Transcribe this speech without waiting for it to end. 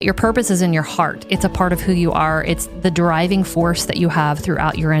Your purpose is in your heart. It's a part of who you are. It's the driving force that you have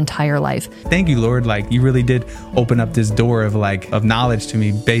throughout your entire life. Thank you, Lord. Like, you really did open up this door of knowledge to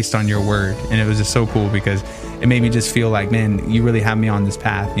me based on your word. And it was just so cool because it made me just feel like, man, you really have me on this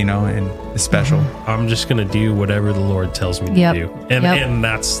path, and it's special. I'm just going to do whatever the Lord tells me to do. And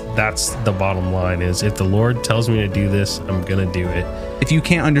that's the bottom line is, if the Lord tells me to do this, I'm going to do it. If you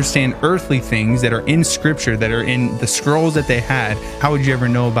can't understand earthly things that are in scripture, that are in the scrolls that they had, how would you ever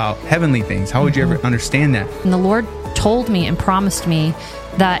know about heavenly things? How would you ever understand that? And the Lord told me and promised me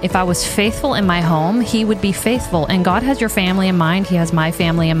that if I was faithful in my home, he would be faithful. And God has your family in mind. He has my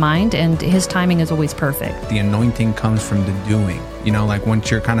family in mind, and his timing is always perfect. The anointing comes from the doing,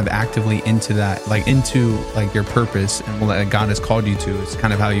 once you're kind of actively into that, into your purpose and what God has called you to, it's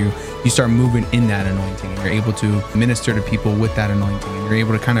kind of how you start moving in that anointing, and you're able to minister to people with that anointing, and you're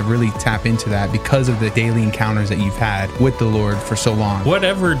able to kind of really tap into that because of the daily encounters that you've had with the Lord for so long.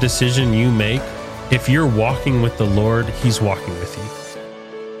 Whatever decision you make, if you're walking with the Lord, he's walking with you.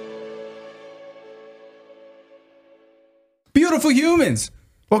 Beautiful humans,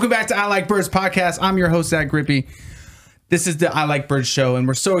 welcome back to I Like Birds podcast. I'm your host, Zach Grippy. This is the I Like Birds show, and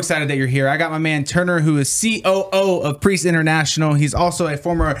we're so excited that you're here. I got my man Turner, who is COO of Priest International. He's also a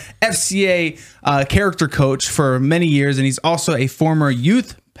former FCA character coach for many years, and he's also a former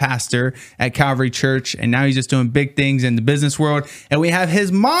youth pastor at Calvary Church, and now he's just doing big things in the business world. And we have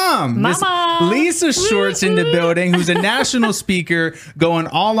his mom, Miss Lisa Schwarz, in the building, who's a national speaker, going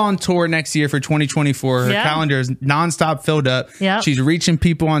all on tour next year for 2024. Her calendar is nonstop filled up. She's reaching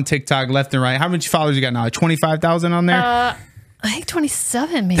people on TikTok left and right. How many followers you got now? 25,000 on there? I think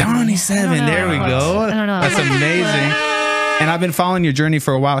 27, maybe. 27. There we go. I don't know. That's amazing. And I've been following your journey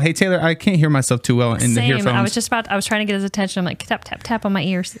for a while. Hey, Taylor, I can't hear myself too well in the earphones. I was trying to get his attention. I'm like, tap, tap, tap on my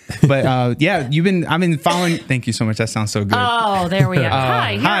ears. But I've been following. Thank you so much. That sounds so good. Oh, there we are.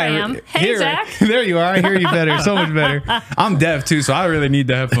 Hi, I am. Hey, Zach. There you are. I hear you better. So much better. I'm deaf too, so I really need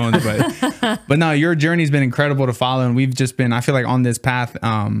the headphones. But no, your journey's been incredible to follow. And we've just been, I feel like, on this path,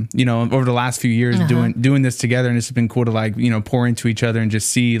 over the last few years doing this together. And it's been cool to pour into each other and just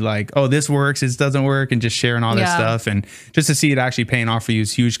see this works, this doesn't work, and just sharing all this stuff. And just to see it actually paying off for you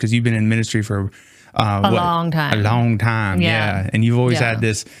is huge, because you've been in ministry for a long time. Yeah. And you've always had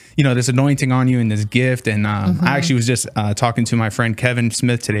this, this anointing on you and this gift. And I actually was just talking to my friend Kevin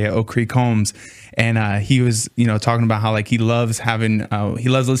Smith today at Oak Creek Homes. And he was, talking about how he loves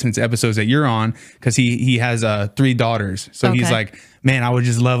listening to episodes that you're on, because he has 3 daughters. So he's like, man, I would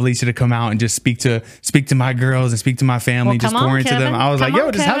just love Lisa to come out and just speak to my girls and speak to my family, just pour into them. I was like,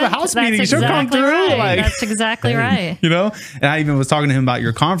 yo, just have a house meeting. She'll come through. Right. That's exactly right. And I even was talking to him about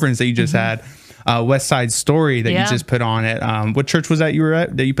your conference that you just had. West Side Story that you just put on it. What church was that you were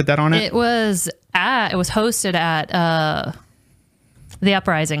at that you put that on it? It was hosted at The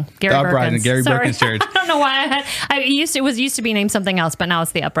Uprising. Gary Birkin's church. I don't know why it used to be named something else, but now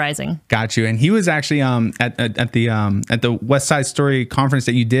it's The Uprising. Got you. And he was actually at the West Side Story conference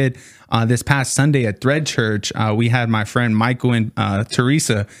that you did this past Sunday at Thread Church. We had my friend Michael and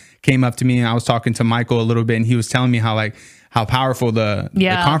Teresa came up to me, and I was talking to Michael a little bit, and he was telling me how powerful the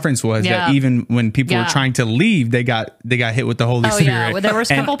conference was, that even when people were trying to leave, they got hit with the Holy Spirit. Yeah, there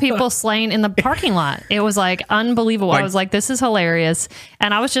was a couple people slain in the parking lot. It was unbelievable. I was like, this is hilarious.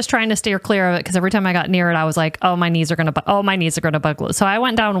 And I was just trying to steer clear of it, because every time I got near it, I was like, my knees are going to buckle. So I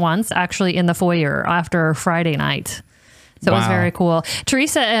went down once, actually, in the foyer after Friday night. So it was very cool.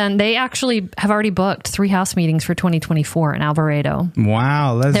 Teresa and they actually have already booked 3 house meetings for 2024 in Alvarado.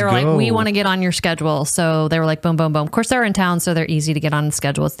 Wow, let's go. They were like, we want to get on your schedule. So they were like, boom, boom, boom. Of course, they're in town, so they're easy to get on the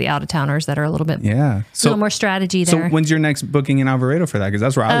schedule. It's the out-of-towners that are a little bit little more strategy there. So when's your next booking in Alvarado for that? Because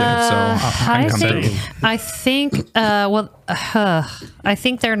that's where I live, so I can come I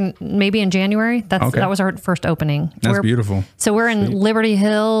think they're maybe in January. That was our first opening. That's beautiful. So we're in Liberty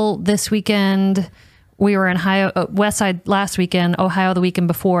Hill this weekend. We were in West Side last weekend, Ohio the weekend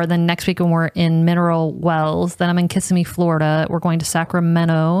before. Then next weekend we're in Mineral Wells. Then I'm in Kissimmee, Florida. We're going to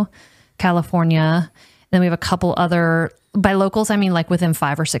Sacramento, California. Then we have a couple other, by locals, I mean within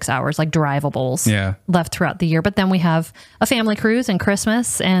 5 or 6 hours, drivables left throughout the year. But then we have a family cruise and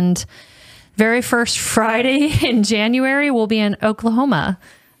Christmas. And very first Friday in January, we'll be in Oklahoma.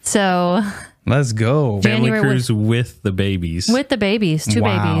 So... let's go. Family cruise with the babies. With the babies. 2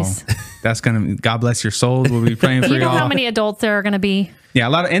 babies. That's God bless your souls. We'll be praying for you. You know how many adults there are going to be? Yeah, a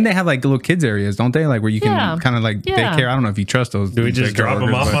lot of, and they have like little kids areas, don't they? Like where you can kind of like daycare. I don't know if you trust those. Do we just drop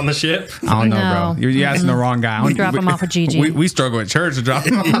them off on the ship? I don't know, bro. You're asking the wrong guy. We drop them off with Gigi. We struggle at church to drop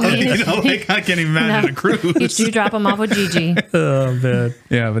them off. Like, I can't even imagine a cruise. You do drop them off with Gigi. Oh man.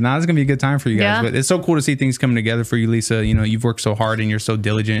 Yeah, but now it's gonna be a good time for you guys. Yeah. But it's so cool to see things coming together for you, Lisa. You know, you've worked so hard and you're so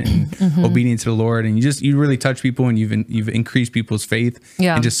diligent and obedient to the Lord, and you really touch people and you've increased people's faith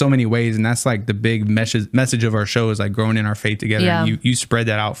in just so many ways. And that's like the big message of our show is like growing in our faith together. Yeah. And you spread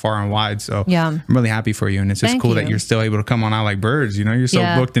that out far and wide. So I'm really happy for you. And it's just cool that you're still able to come on out like birds. You know, you're so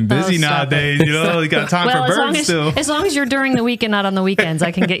booked and busy nowadays. You know, you got time for birds still. As long as you're during the weekend, not on the weekends,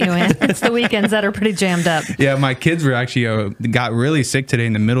 I can get you in. It's the weekends that are pretty jammed up. Yeah, my kids were actually got really sick today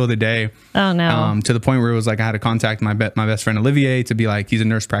in the middle of the day. Oh no! To the point where it was like I had to contact my best friend Olivier to be like, he's a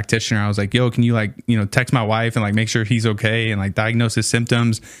nurse practitioner. I was like, yo, can you like text my wife and like make sure he's okay and like diagnose his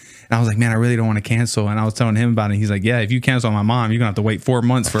symptoms. And I was like, man, I really don't want to cancel. And I was telling him about it. He's like, yeah, if you cancel on my mom, you're going to have to wait 4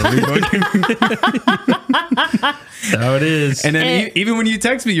 months for a rebook. That's how it is. And then even when you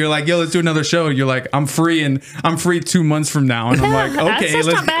text me, you're like, yo, let's do another show. And you're like, I'm free 2 months from now. And I'm like, okay,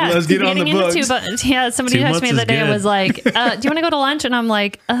 let's get on the books. Somebody texted me the other day and was like, do you want to go to lunch? And I'm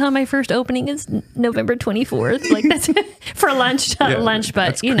like, my first opening is November 24th. Like that's for lunch,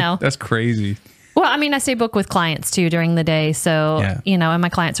 but that's crazy. Well, I mean, I say book with clients too during the day. So, and my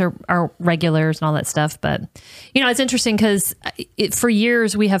clients are regulars and all that stuff. But, it's interesting because for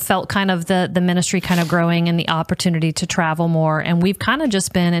years we have felt kind of the ministry kind of growing and the opportunity to travel more. And we've kind of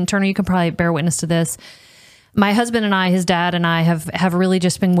just been, and Turner, you can probably bear witness to this. My husband and I, his dad and I have really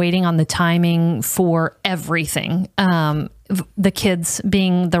just been waiting on the timing for everything. The kids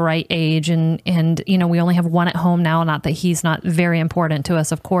being the right age and we only have one at home now. Not that he's not very important to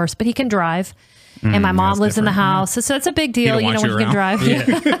us, of course, but he can drive. And my mom lives in the house. So it's a big deal, when he can drive.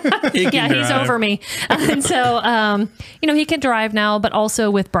 Yeah, he's over me. And so, he can drive now, but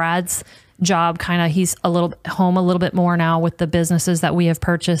also with Brad's job, kind of, he's home a little bit more now with the businesses that we have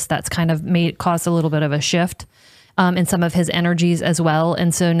purchased. That's kind of caused a little bit of a shift in some of his energies as well.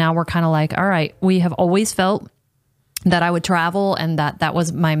 And so now we're kind of like, all right, we have always felt that I would travel and that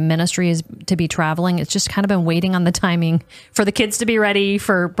was my ministry, is to be traveling. It's just kind of been waiting on the timing for the kids to be ready,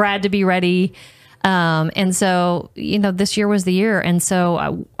 for Brad to be ready. And so, this year was the year. And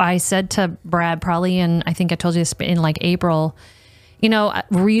so I said to Brad, probably I think I told you this in like April,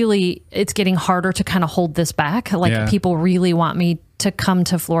 really it's getting harder to kind of hold this back. Like people really want me to come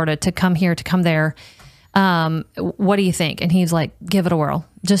to Florida, to come here, to come there. What do you think? And he's like, give it a whirl.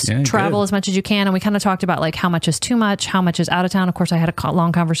 Just travel as much as you can. And we kind of talked about like how much is too much, how much is out of town. Of course, I had a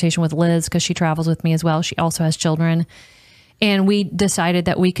long conversation with Liz because she travels with me as well. She also has children. And we decided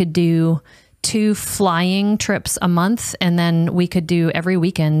that we could do 2 flying trips a month, and then we could do every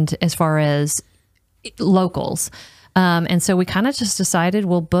weekend as far as locals. And so we kind of just decided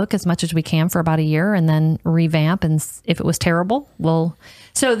we'll book as much as we can for about a year and then revamp. And if it was terrible,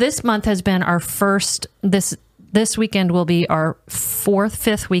 so this month has been our first, this weekend will be our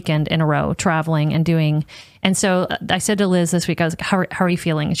 5th weekend in a row traveling and doing. And so I said to Liz this week, I was like, how are you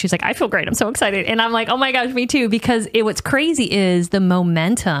feeling? And she's like, I feel great. I'm so excited. And I'm like, oh my gosh, me too. Because what's crazy is the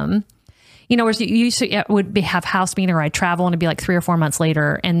momentum. Whereas you used to have house meeting or I'd travel and it'd be like 3 or 4 months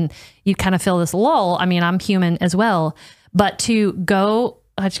later and you kind of feel this lull. I mean, I'm human as well, but to go,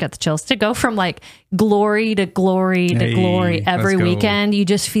 I just got the chills, to go from like glory to glory to glory every weekend, you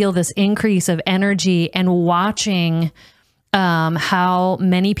just feel this increase of energy and watching how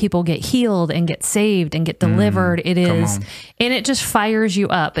many people get healed and get saved and get delivered. It is, and it just fires you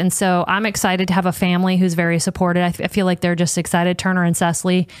up. And so I'm excited to have a family who's very supported. I feel like they're just excited. Turner and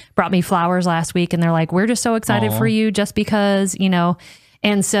Cecily brought me flowers last week and they're like, we're just so excited for you just because,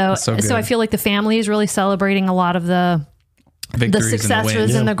 and so I feel like the family is really celebrating a lot of the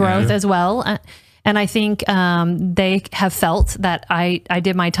successes and the growth as well. And I think they have felt that I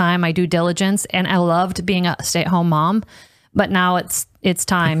did my time, my due diligence, and I loved being a stay-at-home mom. But now it's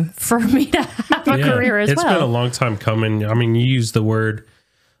time for me to have a career as well. It's been a long time coming. I mean, you used the word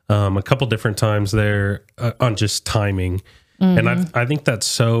a couple different times there on just timing. Mm-hmm. And I think that's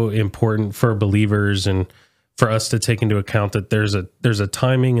so important for believers and for us to take into account that there's a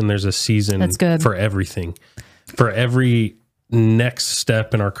timing and there's a season for everything. For every next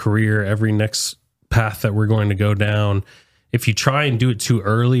step in our career, every next path that we're going to go down. If you try and do it too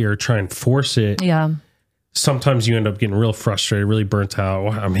early or try and force it, sometimes you end up getting real frustrated, really burnt out.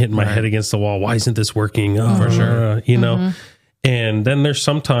 I'm hitting my head against the wall. Why isn't this working? For sure. know? And then there's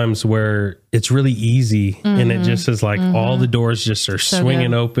some times where it's really easy and it just is like all the doors just are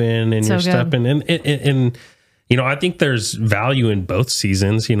swinging open and you're stepping and I think there's value in both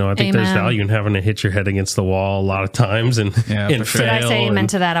seasons. I think there's value in having to hit your head against the wall a lot of times and fail. Did I say amen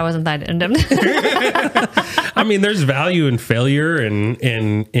to that? I wasn't that. I mean, there's value in failure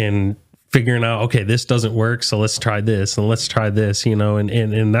and figuring out, okay, this doesn't work, so let's try this and let's try this,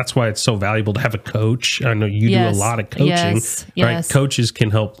 and that's why it's so valuable to have a coach. I know you do a lot of coaching, right? Coaches can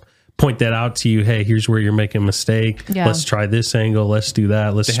help point that out to you. Hey, here's where you're making a mistake. Let's try this angle. Let's do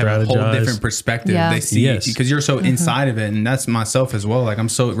that. Let's strategize. Have a whole different perspective. They see because you're so inside of it, and that's myself as well. Like I'm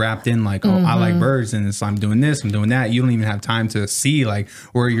so wrapped in like, I like birds, and it's I'm doing this, I'm doing that. You don't even have time to see like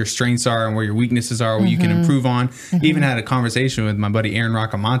where your strengths are and where your weaknesses are, where you can improve on. Even had a conversation with my buddy Aaron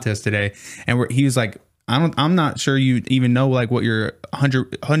Roccamontes today, and he was like, I'm not sure you even know like what your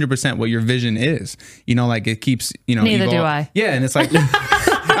 100% what your vision is. Like it keeps, Neither do I. Yeah. And it's like,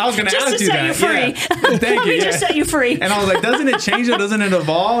 I was going to ask you that. You free. Yeah. Thank you. Just set you free. And I was like, doesn't it change? Doesn't it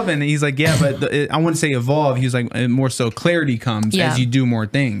evolve? And he's like, yeah, but I wouldn't say evolve. He was like, more so clarity comes as you do more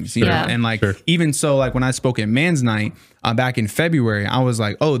things. You know? And like, even so, like when I spoke at Man's Night back in February, I was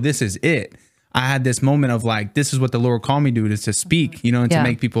like, oh, this is it. I had this moment of like, this is what the Lord called me to do, is to speak, and to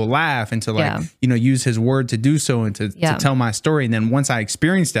make people laugh and to like, use his word to do so and to tell my story. And then once I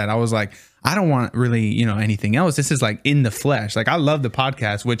experienced that, I was like, I don't want really, anything else. This is like in the flesh. Like I love the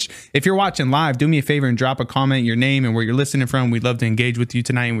podcast, which if you're watching live, do me a favor and drop a comment, your name and where you're listening from. We'd love to engage with you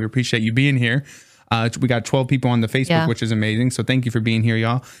tonight and we appreciate you being here. We got 12 people on the Facebook, which is amazing. So thank you for being here,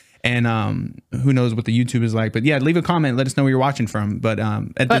 y'all. And who knows what the YouTube is like, but leave a comment. Let us know where you're watching from. But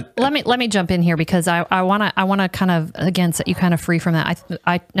let me jump in here because I want to kind of again set you kind of free from that.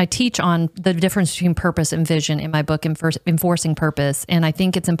 I teach on the difference between purpose and vision in my book, Enforcing Purpose, and I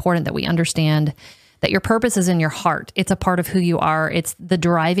think it's important that we understand that your purpose is in your heart. It's a part of who you are. It's the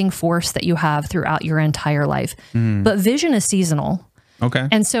driving force that you have throughout your entire life. But vision is seasonal. Okay.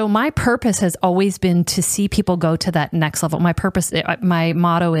 And so my purpose has always been to see people go to that next level. My purpose, my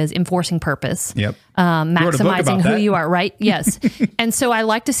motto is enforcing purpose. Yep. Maximizing who you are, right? Yes. And so I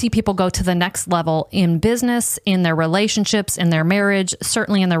like to see people go to the next level in business, in their relationships, in their marriage,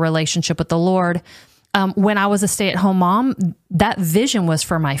 certainly in their relationship with the Lord. When I was a stay-at-home mom, that vision was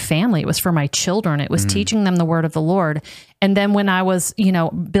for my family. It was for my children. It was teaching them the word of the Lord. And then when I was,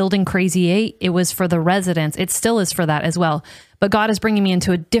 building Crazy 8, it was for the residents. It still is for that as well. But God is bringing me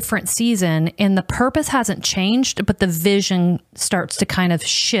into a different season, and the purpose hasn't changed, but the vision starts to kind of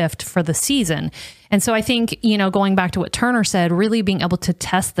shift for the season. And so I think, going back to what Turner said, really being able to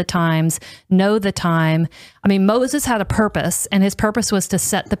test the times, know the time. I mean, Moses had a purpose, and his purpose was to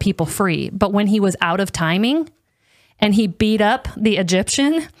set the people free. But when he was out of timing and he beat up the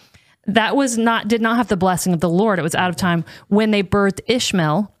Egyptian, that did not have the blessing of the Lord. It was out of time. When they birthed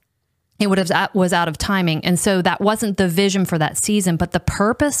Ishmael, it was out of timing. And so that wasn't the vision for that season, but the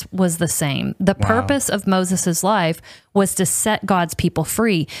purpose was the same. The purpose of Moses's life was to set God's people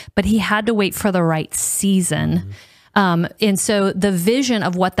free, but he had to wait for the right season. And so the vision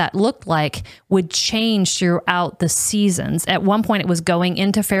of what that looked like would change throughout the seasons. At one point it was going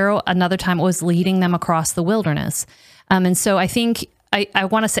into Pharaoh. Another time it was leading them across the wilderness. And so I think I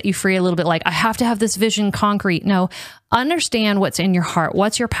want to set you free a little bit. Like, I have to have this vision concrete. No, understand what's in your heart.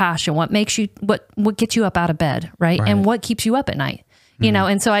 What's your passion? What makes you, what gets you up out of bed, right? And what keeps you up at night,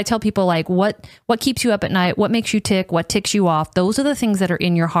 And so I tell people like, what keeps you up at night? What makes you tick? What ticks you off? Those are the things that are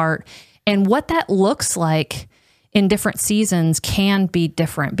in your heart. And what that looks like in different seasons can be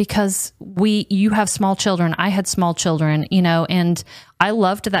different because you have small children. I had small children, and I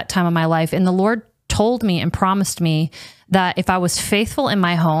loved that time of my life. And the Lord told me and promised me that if I was faithful in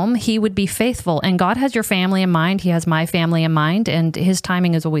my home, he would be faithful. And God has your family in mind. He has my family in mind, and his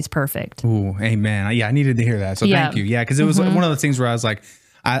timing is always perfect. Ooh, amen. Yeah, I needed to hear that. So thank you. Yeah, because it was one of those things where I was like,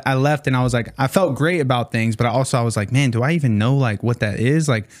 I left and I was like, I felt great about things, but I was like, man, do I even know like what that is?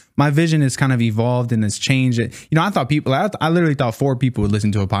 Like my vision has kind of evolved and has changed. I thought I literally thought 4 people would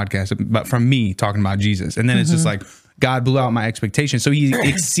listen to a podcast, but from me talking about Jesus. And then it's just like, God blew out my expectations. So he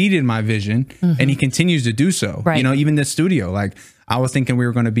exceeded my vision and he continues to do so. Right. Even this studio, like I was thinking we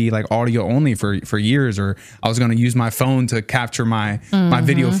were going to be like audio only for years, or I was going to use my phone to capture my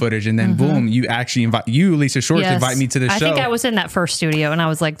video footage. And then boom, you actually Lisa Schwarz, invite me to the show. I think I was in that first studio and I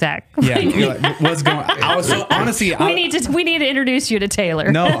was like, Zach. Yeah. You're like, what's going on? I was so honestly, we need to introduce you to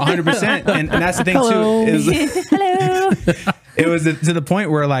Taylor. No, 100%. And that's the thing too. Hello. it was to the point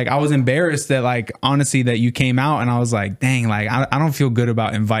where like I was embarrassed that like honestly that you came out, and I was like, dang, like I don't feel good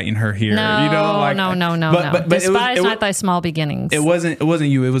about inviting her here. No, you know, like no. But Despise not thy small beginnings. It wasn't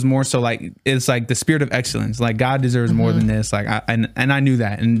you. It was more so like it's like the spirit of excellence. Like God deserves more than this. Like I knew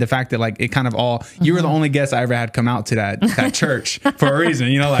that, and the fact that like it kind of all you were the only guest I ever had come out to that church for a reason.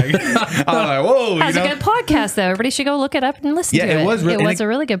 You know, like I was like, whoa, That's a good podcast though. Everybody should go look it up and listen to it. It was. It was a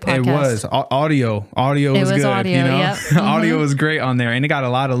really good podcast. It was audio. Audio was good. Audio, you know, yep. Audio was great on there, and it got a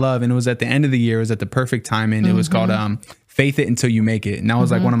lot of love. And it was at the end of the year. It was at the perfect time, and it was called "Faith It Until You Make It," and that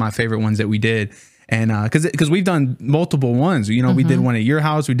was like one of my favorite ones that we did. And because we've done multiple ones, you know, we did one at your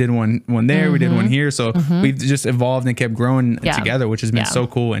house, we did one there, we did one here, so we've just evolved and kept growing together, which has been so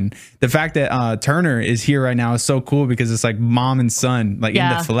cool. And the fact that Turner is here right now is so cool because it's like mom and son, like in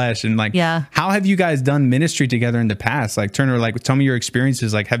the flesh. And like, how have you guys done ministry together in the past? Like Turner, like tell me your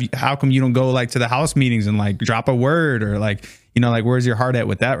experiences. Like, how come you don't go like to the house meetings and like drop a word, or like, you know, like where's your heart at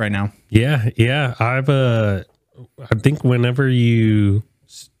with that right now? Yeah. I think whenever you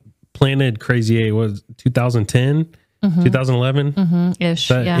planted Crazy 8 was 2010, 2011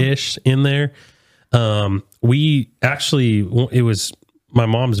 ish, ish in there. We actually, it was my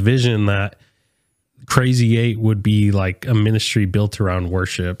mom's vision that Crazy 8 would be like a ministry built around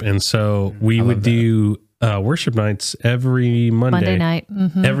worship. And so we would do worship nights every Monday night,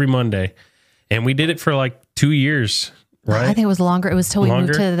 every Monday. And we did it for like 2 years. Right. I think it was longer. It was till we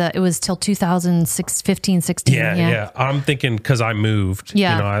moved to it was till 2006, 15, 16. Yeah. I'm thinking because I moved, you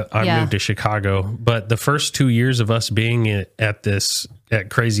know, I moved to Chicago, but the first 2 years of us being at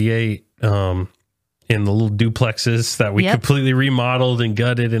Crazy 8, in the little duplexes that we completely remodeled and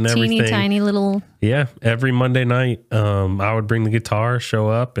gutted and everything. Teeny tiny little. Yeah. Every Monday night, I would bring the guitar, show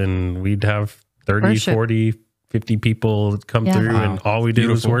up, and we'd have 30, worship. 40, 50 people come through, and all we did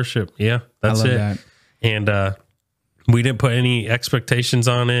was worship. Yeah. That's it. That. And, we didn't put any expectations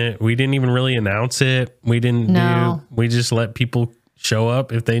on it. We didn't even really announce it. We we just let people show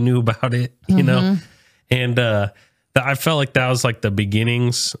up if they knew about it, you know? And I felt like that was like the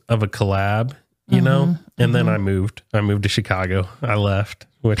beginnings of a collab, you know? And then I moved to Chicago. I left,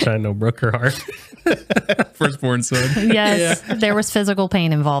 which I know broke her heart. Firstborn son. Yes. There was physical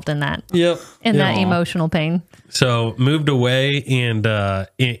pain involved in that. Yep. And that emotional pain. So moved away and did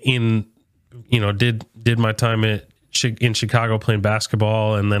my time in Chicago playing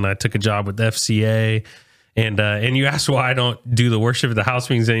basketball, and then I took a job with the FCA. And you asked why I don't do the worship at the house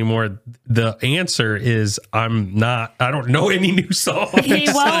meetings anymore. The answer is I don't know any new songs. He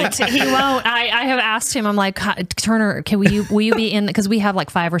won't. I have asked him. I'm like, Turner, will you be in? Because we have like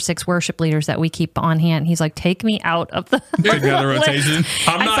 5 or 6 worship leaders that we keep on hand. He's like, take me out of the rotation.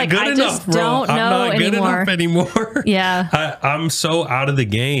 I'm not good enough, bro. I'm not good enough anymore. Yeah, I'm so out of the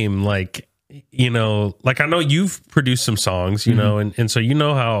game. Like, you know, like I know you've produced some songs, you know, and so you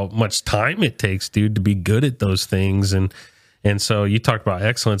know how much time it takes, dude, to be good at those things. And so you talked about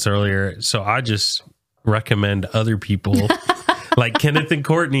excellence earlier. So I just recommend other people like Kenneth and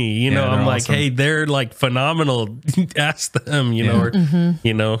Courtney, you know, I'm like, awesome. Hey, they're like phenomenal. Ask them, you know, or,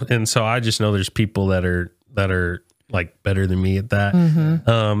 you know, and so I just know there's people that are like better than me at that.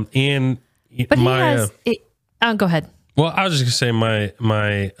 But go ahead. Well, I was just going to say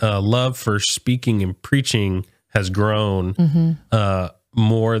my love for speaking and preaching has grown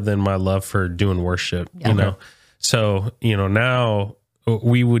more than my love for doing worship, you know? So, you know, now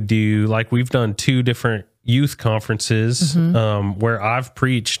we would do, like we've done 2 different youth conferences where I've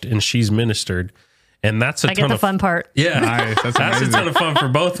preached and she's ministered. And that's a ton of fun part. Yeah. Nice. That's a ton of fun for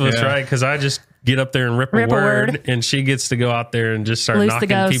both of us, right? Because I just get up there and rip a word, and she gets to go out there and just start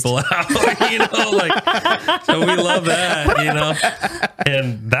knocking people out, you know, like, so we love that, you know,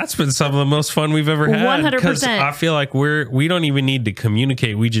 and that's been some of the most fun we've ever had. 100%. Because I feel like we don't even need to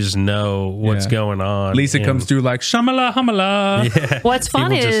communicate. We just know what's going on. Lisa comes through like, shamala, hamala. Yeah. What's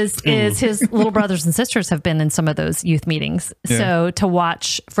fun is his little brothers and sisters have been in some of those youth meetings. So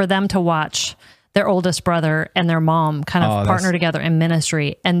for them to watch their oldest brother and their mom kind of partner together in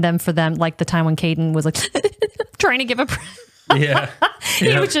ministry. And then for them, like the time when Caden was like trying to give a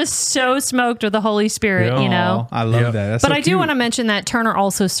he was just so smoked with the Holy Spirit, you know. I love that. That's but so I do cute. want to mention that Turner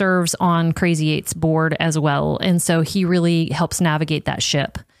also serves on Crazy 8's board as well. And so he really helps navigate that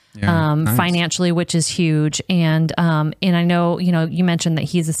ship financially, which is huge. And I know, you know, you mentioned that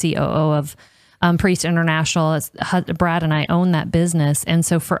he's the COO of Priest International. Brad and I own that business. And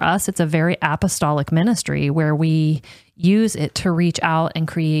so for us, it's a very apostolic ministry where we use it to reach out and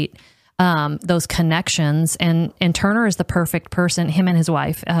create those connections. And Turner is the perfect person. Him and his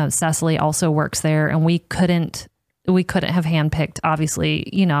wife, Cecily, also works there. And we couldn't have handpicked, obviously,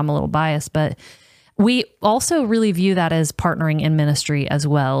 you know, I'm a little biased, but we also really view that as partnering in ministry as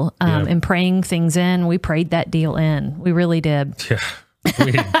well, and praying things in. We prayed that deal in. We really did. Yeah.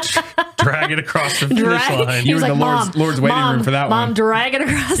 We drag it across the finish line. You were the Lord's waiting room for that one. Mom, drag it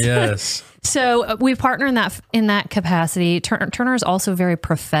across. Yes. So we partner in that capacity. Turner is also very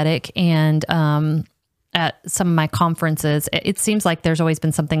prophetic, and at some of my conferences, it seems like there's always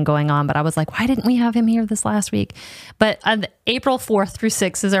been something going on, but I was like, why didn't we have him here this last week? But April 4th through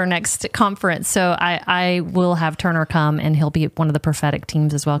 6th is our next conference. So I will have Turner come, and he'll be one of the prophetic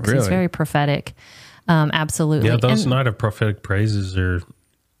teams as well, because he's very prophetic. Absolutely. Yeah, those night of prophetic praises are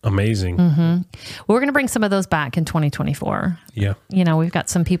amazing. We're going to bring some of those back in 2024. Yeah. You know, we've got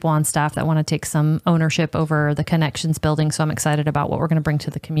some people on staff that want to take some ownership over the Connections building. So I'm excited about what we're going to bring to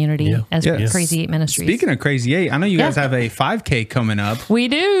the community as Crazy 8 Ministries. Speaking of Crazy 8, I know you guys have a 5K coming up. We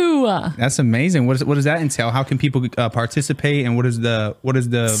do. That's amazing. What does that entail? How can people participate, and what is the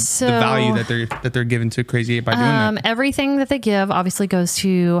value that they're giving to Crazy 8 by doing that? Everything that they give obviously goes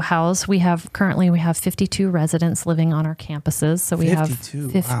to house. Currently we have 52 residents living on our campuses. So we 52,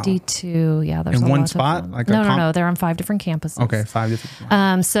 have 52. Wow. Yeah, there's in a one lot spot. No. They're on 5 different campuses. Okay, 5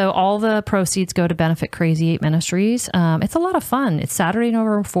 different. So all the proceeds go to benefit Crazy 8 Ministries. It's a lot of fun. It's Saturday,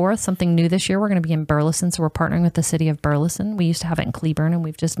 November 4th. Something new this year. We're going to be in Burleson, so we're partnering with the city of Burleson. We used to have it in Cleburne, and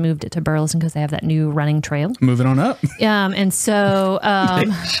we've just moved it to Burleson because they have that new running trail. Moving on up. And so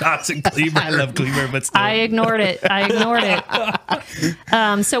shots at Cleburne. I love Cleburne, but still. I ignored it.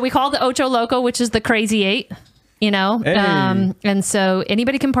 So we call it the Ocho Loco, which is the Crazy 8. You know, Hey. And so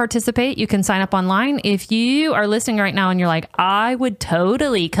anybody can participate. You can sign up online. If you are listening right now and you're like, I would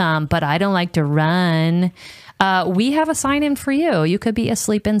totally come, but I don't like to run. We have a sign in for you. You could be a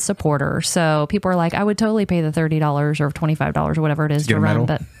sleep in supporter. So people are like, I would totally pay the $30 or $25 or whatever it is to run.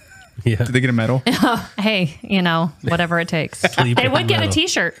 But Yeah. Do they get a medal? hey, you know, whatever it takes. Sleep They in would get a medal.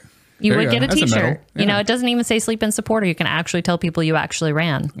 t-shirt. You There would you get go. a That's a medal. t-shirt. You know, it doesn't even say sleep in supporter. You can actually tell people you actually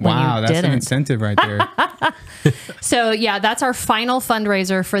ran when Wow, you that's didn't. an incentive right there. So yeah, that's our final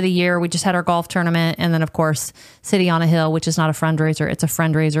fundraiser for the year. We just had our golf tournament, and then of course City on a Hill, which is not a fundraiser, it's a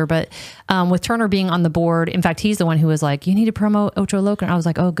fundraiser. But with Turner being on the board, in fact, he's the one who was like, "You need to promote Ocho Loco." And I was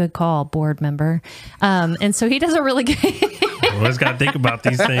like, "Oh, good call, board member." And so he does a really good. Always got to think about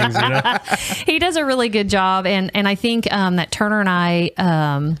these things, you know. He does a really good job, and I think that Turner and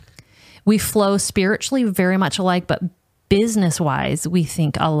I we flow spiritually very much alike, but business-wise, we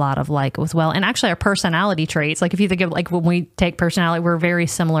think a lot of like as well. And actually our personality traits, like if you think of like when we take personality, we're very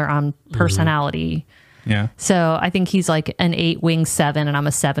similar on personality. Yeah. So I think he's like an 8 wing 7 and I'm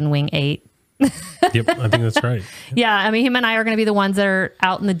a 7 wing 8. Yep, I think that's right. Yeah. I mean, him and I are going to be the ones that are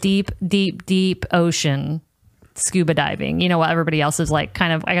out in the deep ocean scuba diving. You know what everybody else is like,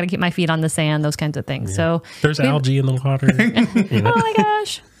 kind of, I got to keep my feet on the sand, those kinds of things. Yeah. So there's algae in the water. You know? Oh my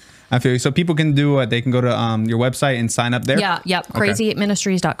gosh. I feel you. So people can do what? They can go to your website and sign up there? Yeah, yep.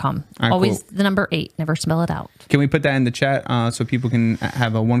 Crazy8ministries.com. Right, Always cool. the number 8. Never spell it out. Can we put that in the chat so people can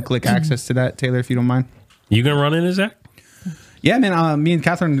have a one-click access to that, Taylor, if you don't mind? You gonna run in, Zach? Yeah, man. Me and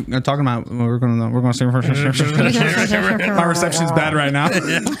Catherine are talking about we're gonna see. My reception's bad right now.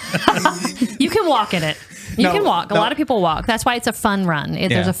 You can walk in it. You can walk. A lot of people walk. That's why it's a fun run.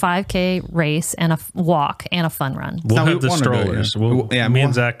 There's a 5K race and a walk and a fun run. We'll No, have we the wanna go, strollers. yeah. Me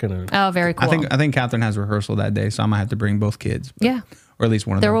and Zach gonna. Oh, very cool. I think Catherine has rehearsal that day, so I might have to bring both kids. Yeah. Or at least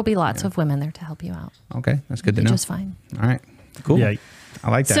one of them. There will be lots of women there to help you out. Okay, that's good to know. Just fine. All right, cool. Yeah. I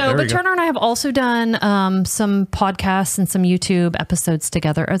like that. So, There we but go. Turner and I have also done some podcasts and some YouTube episodes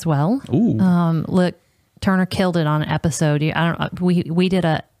together as well. Ooh. Look, Turner killed it on an episode. I don't. We did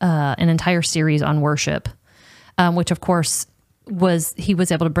an entire series on worship, which of course he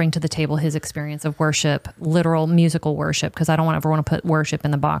was able to bring to the table his experience of worship, literal musical worship, because I don't ever want to put worship in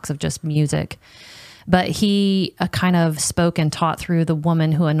the box of just music. But he kind of spoke and taught through the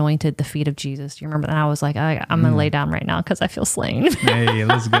woman who anointed the feet of Jesus. Do you remember that? And I was like, I'm going to lay down right now because I feel slain. Hey,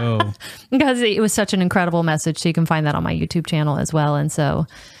 let's go. Because it was such an incredible message. So you can find that on my YouTube channel as well. And so,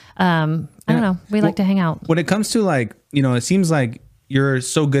 I don't know. We like to hang out. When it comes to like, it seems like you're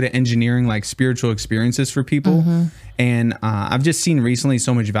so good at engineering like spiritual experiences for people. Mm-hmm. And I've just seen recently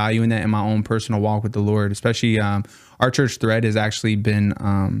so much value in that in my own personal walk with the Lord, especially our church Thread has actually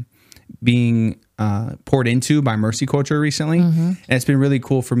been being poured into by Mercy Culture recently. And it's been really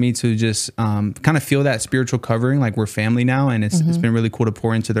cool for me to just kind of feel that spiritual covering, like we're family now. And it's been really cool to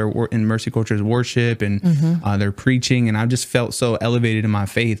pour into in Mercy Culture's worship and their preaching. And I've just felt so elevated in my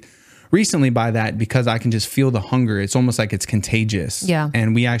faith recently by that, because I can just feel the hunger. It's almost like it's contagious. Yeah.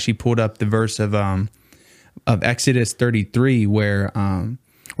 And we actually pulled up the verse of Exodus 33 where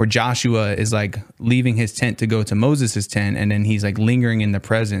Joshua is like leaving his tent to go to Moses' tent. And then he's like lingering in the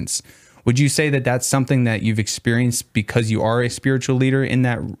presence Would you say that that's something that you've experienced because you are a spiritual leader in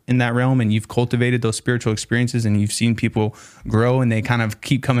that realm, and you've cultivated those spiritual experiences, and you've seen people grow and they kind of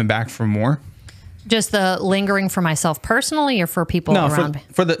keep coming back for more? Just the lingering for myself personally, or for people around me?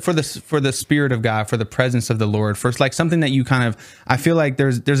 For the Spirit of God, for the presence of the Lord, first, like something that you kind of, I feel like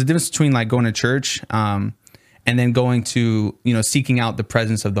there's a difference between like going to church, and then going to, seeking out the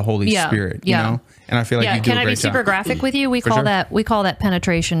presence of the Holy Spirit, you know? And I feel like you do a great job. Can I be super graphic with you? We call that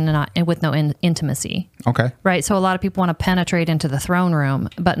penetration and with no intimacy. Okay. Right. So a lot of people want to penetrate into the throne room,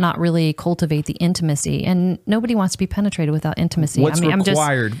 but not really cultivate the intimacy. And nobody wants to be penetrated without intimacy. What's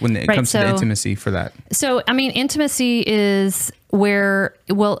required when it comes to the intimacy for that? So, intimacy is where,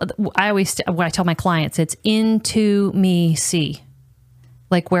 what I tell my clients, it's into me see.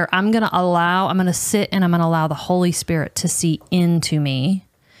 Like where I'm going to sit and I'm going to allow the Holy Spirit to see into me,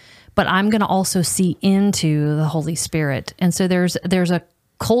 but I'm going to also see into the Holy Spirit. And so there's a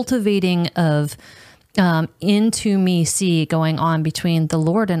cultivating of into me see going on between the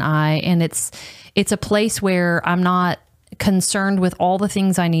Lord and I. And it's a place where I'm not concerned with all the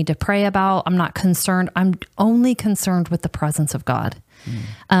things I need to pray about. I'm only concerned with the presence of God.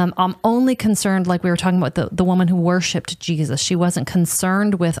 I'm only concerned, like we were talking about the woman who worshiped Jesus. She wasn't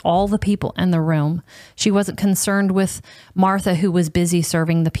concerned with all the people in the room. She wasn't concerned with Martha, who was busy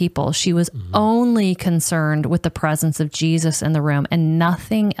serving the people. She was only concerned with the presence of Jesus in the room, and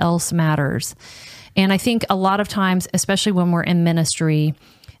nothing else matters. And I think a lot of times, especially when we're in ministry,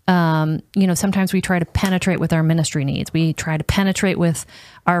 sometimes we try to penetrate with our ministry needs. We try to penetrate with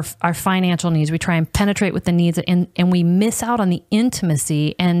our financial needs. We try and penetrate with the needs, and we miss out on the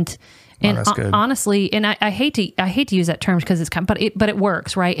intimacy. And honestly, and I hate to use that term because it's but it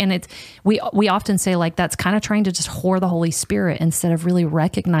works, right? And we often say like that's kind of trying to just whore the Holy Spirit instead of really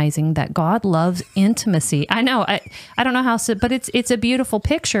recognizing that God loves intimacy. I know I don't know how to, but it's a beautiful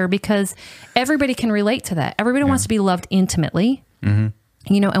picture because everybody can relate to that. Everybody wants to be loved intimately. Mm-hmm.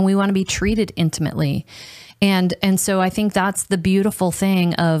 And we want to be treated intimately. And so I think that's the beautiful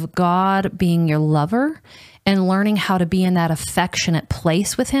thing of God being your lover and learning how to be in that affectionate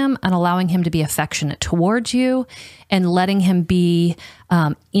place with him and allowing him to be affectionate towards you and letting him be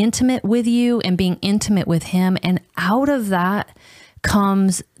intimate with you and being intimate with him. And out of that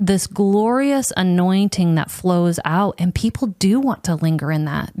comes this glorious anointing that flows out. And people do want to linger in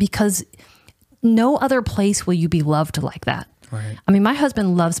that because no other place will you be loved like that. Right. My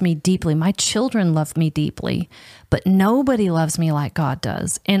husband loves me deeply. My children love me deeply, but nobody loves me like God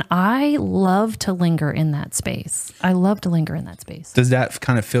does. And I love to linger in that space. Does that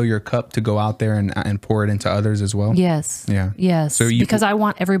kind of fill your cup to go out there and pour it into others as well? Yes. Yeah. Yes. So because I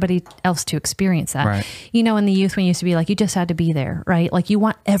want everybody else to experience that. Right. In the youth when you used to be like, you just had to be there, right? Like you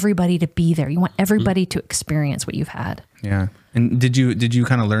want everybody to be there. You want everybody to experience what you've had. Yeah. And did you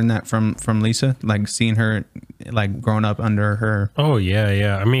kind of learn that from Lisa, like seeing her, like growing up under her? Oh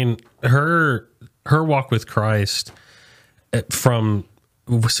yeah. Her walk with Christ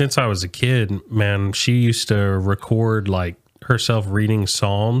since I was a kid, man, she used to record like herself reading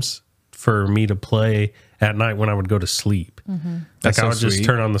Psalms for me to play at night when I would go to sleep. Mm-hmm. Like I would just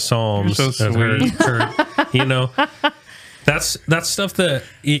turn on the Psalms. You're so sweet. That's stuff that,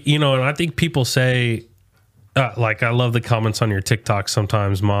 and I think people say, like, I love the comments on your TikTok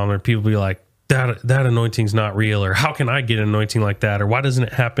sometimes, Mom, or people be like, that anointing's not real, or how can I get an anointing like that, or why doesn't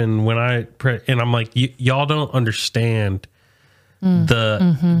it happen when I pray? And I'm like, y'all don't understand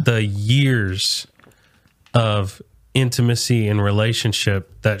the years of intimacy and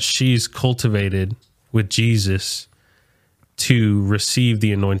relationship that she's cultivated with Jesus to receive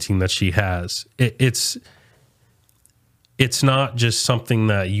the anointing that she has. It's not just something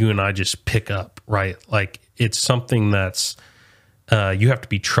that you and I just pick up, right? Like, it's something that's you have to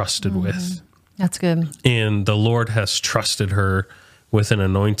be trusted with. That's good. And the Lord has trusted her with an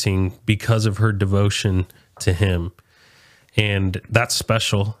anointing because of her devotion to him. And that's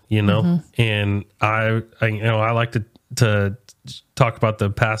special, And I like to talk about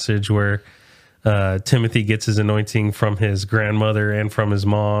the passage where Timothy gets his anointing from his grandmother and from his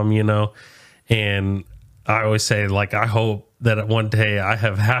mom, And I always say, like, I hope that one day I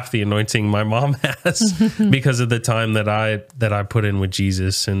have half the anointing my mom has because of the time that I put in with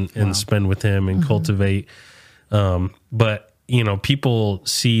Jesus and spend with him and cultivate. But people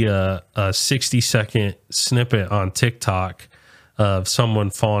see a 60-second snippet on TikTok of someone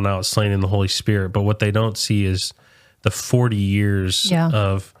falling out, slain in the Holy Spirit. But what they don't see is the 40 years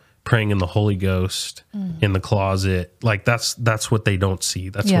of praying in the Holy Ghost in the closet. Like that's what they don't see.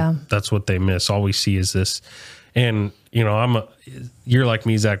 That's what they miss. All we see is this. And you're like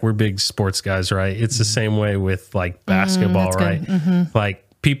me, Zach, we're big sports guys, right? It's the same way with like basketball, right? Mm-hmm. Like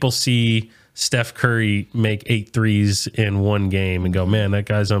people see Steph Curry make 8 threes in one game and go, man, that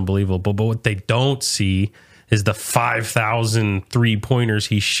guy's unbelievable. But what they don't see is the 5,000 3-pointers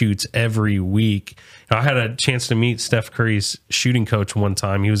he shoots every week. I had a chance to meet Steph Curry's shooting coach one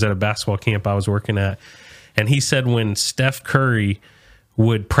time. He was at a basketball camp I was working at. And he said when Steph Curry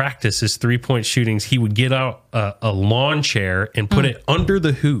would practice his 3-point shootings, he would get out a lawn chair and put it under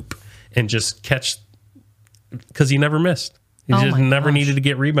the hoop and just catch, because he never missed. He just never needed to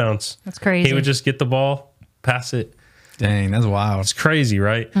get rebounds. That's crazy. He would just get the ball, pass it. Dang, that's wild. It's crazy,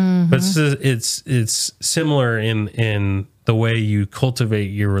 right? But it's similar in the way you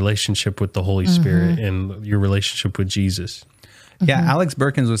cultivate your relationship with the Holy Spirit and your relationship with Jesus. Yeah, Alex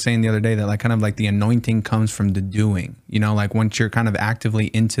Birkins was saying the other day that like kind of like the anointing comes from the doing, you know, like once you're kind of actively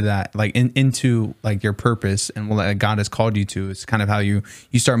into that, like into like your purpose and what God has called you to, it's kind of how you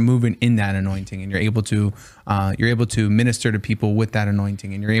start moving in that anointing, and you're able to minister to people with that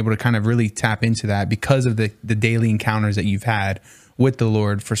anointing, and you're able to kind of really tap into that because of the daily encounters that you've had with the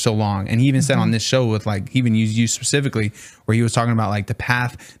Lord for so long. And he even said on this show with like, he even used you specifically, where he was talking about like the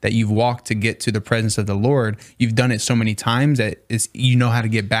path that you've walked to get to the presence of the Lord. You've done it so many times that you know how to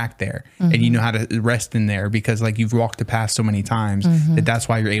get back there, and you know how to rest in there, because like you've walked the path so many times that's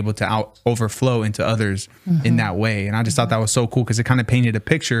why you're able to overflow into others in that way. And I just thought that was so cool, because it kind of painted a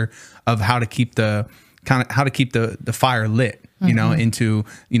picture of how to keep the fire lit, you know, into,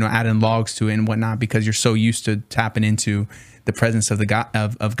 you know, adding logs to it and whatnot, because you're so used to tapping into the presence of the God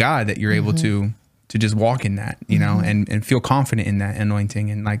of God that you're able to just walk in that, you know, and feel confident in that anointing,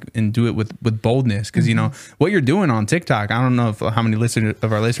 and do it with boldness. Cause you know what you're doing on TikTok, I don't know how many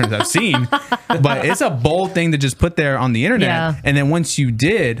of our listeners have seen, but it's a bold thing to just put there on the internet. Yeah. And then once you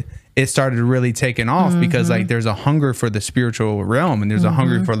did, it started really taking off, because like there's a hunger for the spiritual realm, and there's a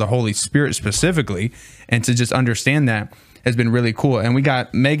hunger for the Holy Spirit specifically. And to just understand that has been really cool. And we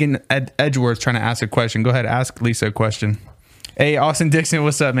got Megan Edgeworth trying to ask a question. Go ahead, ask Lisa a question. Hey, Austin Dixon,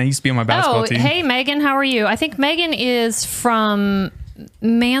 what's up, man? You used to be on my basketball team. Hey, Megan, how are you? I think Megan is from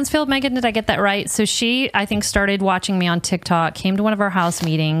Mansfield. Megan, did I get that right? So she, I think, started watching me on TikTok, came to one of our house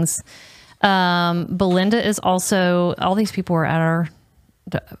meetings. Belinda is also, all these people were at our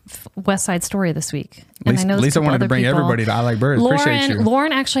West Side Story this week. And Lisa wanted to bring everybody to I Like Birds. Appreciate you.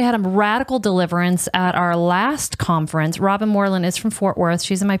 Lauren actually had a radical deliverance at our last conference. Robin Moreland is from Fort Worth.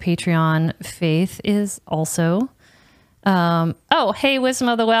 She's in my Patreon. Faith is also... hey, Wisdom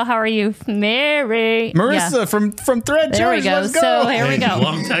of the Well, how are you? Marissa from Thread Church. There we go. Let's go. So here we go.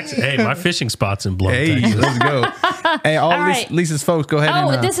 Blum, Texas. Hey, my fishing spot's in Blum, Texas. Let's go. Hey, all right. Lisa's folks, go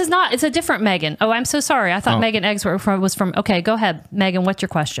ahead. This is not. It's a different Megan. Oh, I'm so sorry. I thought Megan Eggsworth was from. Okay, go ahead, Megan. What's your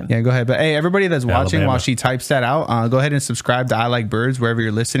question? Yeah, go ahead. But hey, everybody that's watching while she types that out, go ahead and subscribe to I Like Birds wherever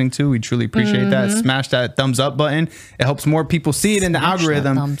you're listening to. We truly appreciate that. Smash that thumbs up button. It helps more people see it in the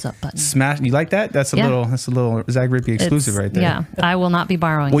algorithm. Thumbs up button. Smash. You like that? That's a little Zach Rippey exclusive right there. Yeah. I will not be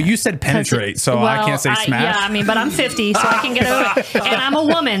borrowing. Well, you said penetrate, so I can't say smash. Yeah, I mean, but I'm 50, so I can get away, and I'm a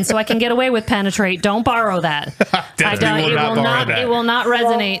woman, so I can get away with penetrate. Don't borrow that. It will not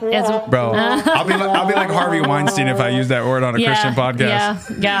resonate. Bro, I'll be like Harvey Weinstein if I use that word on a Christian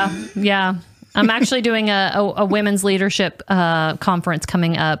podcast. Yeah. I'm actually doing a women's leadership conference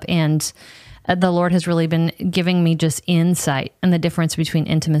coming up, and the Lord has really been giving me just insight and the difference between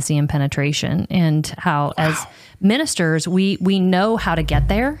intimacy and penetration, and how as ministers we know how to get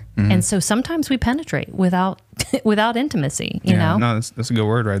there, and so sometimes we penetrate without intimacy. You know, no, that's a good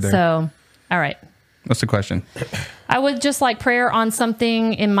word right there. So, all right. What's the question? I would just like prayer on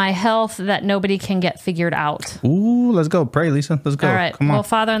something in my health that nobody can get figured out. Ooh, let's go. Pray, Lisa. Let's go. All right. Come on. Well,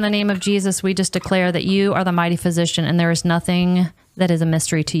 Father, in the name of Jesus, we just declare that you are the mighty physician, and there is nothing that is a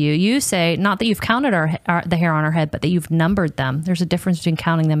mystery to you. You say not that you've counted the hair on our head, but that you've numbered them. There's a difference between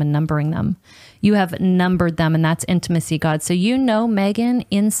counting them and numbering them. You have numbered them, and that's intimacy, God. So you know Megan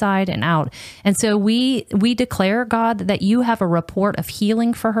inside and out. And so we declare, God, that you have a report of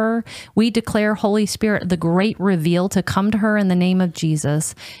healing for her. We declare, Holy Spirit, the great reveal to come to her in the name of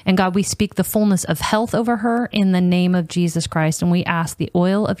Jesus. And God, we speak the fullness of health over her in the name of Jesus Christ. And we ask the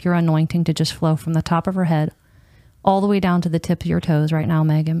oil of your anointing to just flow from the top of her head all the way down to the tip of your toes right now,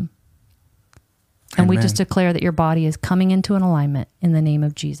 Megan. And we just declare that your body is coming into an alignment in the name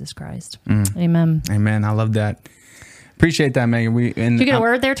of Jesus Christ. Amen. Amen. I love that. Appreciate that, Megan. Did you get a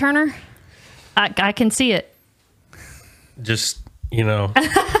word there, Turner? I can see it. Just,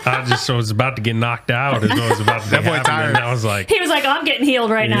 I just was about to get knocked out. As I was about to that boy tired. And I was like, he was like, I'm getting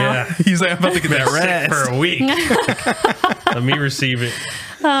healed right now. Yeah. He's like, I'm about to get that rest for a week. Let me receive it.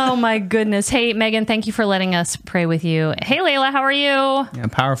 Oh my goodness. Hey, Megan, thank you for letting us pray with you. Hey, Layla, how are you? Yeah,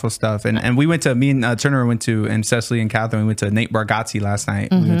 powerful stuff. And we went to, me and Turner went to, and Cecily and Catherine, we went to Nate Bargatze last night.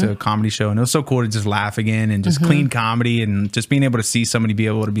 We went to a comedy show, and it was so cool to just laugh again and just clean comedy, and just being able to see somebody be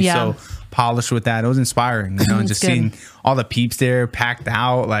able to be so polished with that. It was inspiring, you know, and just seeing all the peeps there packed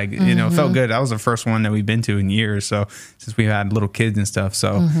out, like, you know, it felt good. That was the first one that we've been to in years. So since we had little kids and stuff,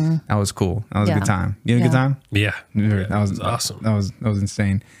 so that was cool. That was a good time. You had a good time? Yeah. That was awesome. That was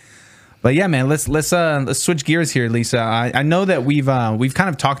insane. But yeah, man, let's switch gears here, Lisa. I know that we've kind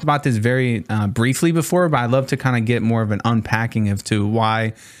of talked about this very briefly before, but I'd love to kind of get more of an unpacking as to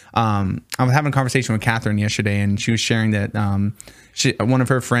why. I was having a conversation with Catherine yesterday, and she was sharing that one of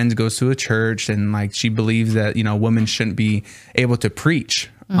her friends goes to a church, and like she believes that, you know, women shouldn't be able to preach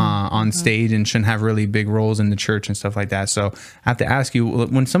on stage and shouldn't have really big roles in the church and stuff like that. So I have to ask you,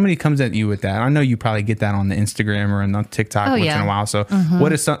 when somebody comes at you with that, I know you probably get that on the Instagram or on the TikTok once in a while. So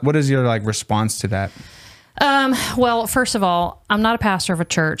what is your like response to that? Well, first of all, I'm not a pastor of a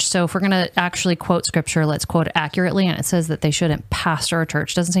church. So if we're going to actually quote scripture, let's quote it accurately. And it says that they shouldn't pastor a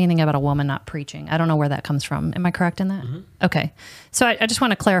church. It doesn't say anything about a woman not preaching. I don't know where that comes from. Am I correct in that? Okay. So I just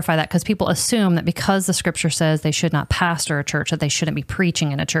want to clarify that, because people assume that because the scripture says they should not pastor a church, that they shouldn't be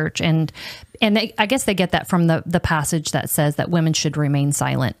preaching in a church. And I guess they get that from the passage that says that women should remain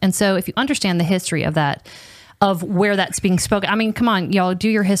silent. And so if you understand the history of that, of where that's being spoken. I mean, come on, y'all, do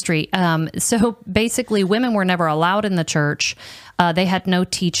your history. So basically, women were never allowed in the church. They had no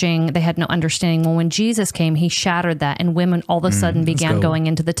teaching. They had no understanding. Well, when Jesus came, he shattered that, and women all of a sudden began going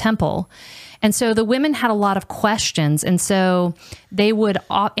into the temple. And so the women had a lot of questions. And so they would,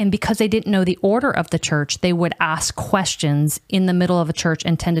 and because they didn't know the order of the church, they would ask questions in the middle of a church,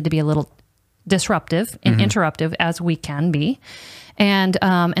 and tended to be a little disruptive and interruptive, as we can be.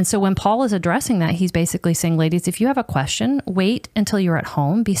 And so when Paul is addressing that, he's basically saying, ladies, if you have a question, wait until you're at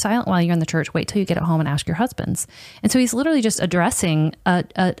home. Be silent while you're in the church. Wait till you get at home and ask your husbands. And so he's literally just addressing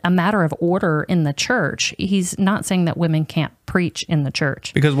a matter of order in the church. He's not saying that women can't preach in the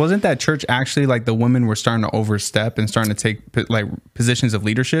church. Because wasn't that church actually like the women were starting to overstep and starting to take like positions of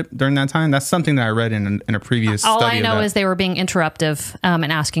leadership during that time? That's something that I read in a previous study. All I know is they were being interruptive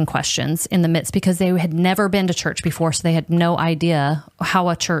and asking questions in the midst, because they had never been to church before, so they had no idea how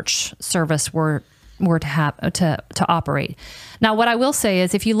a church service were to have to operate. Now, what I will say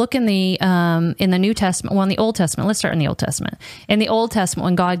is, if you look in the New Testament, well, in the Old Testament, let's start in the Old Testament. In the Old Testament,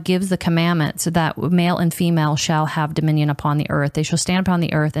 when God gives the commandments that male and female shall have dominion upon the earth, they shall stand upon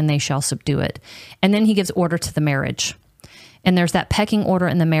the earth and they shall subdue it. And then he gives order to the marriage. And there's that pecking order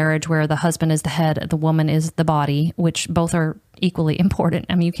in the marriage where the husband is the head, the woman is the body, which both are equally important.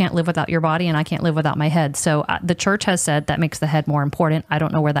 I mean, you can't live without your body, and I can't live without my head. So the church has said that makes the head more important. I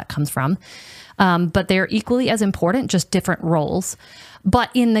don't know where that comes from. But they're equally as important, just different roles. But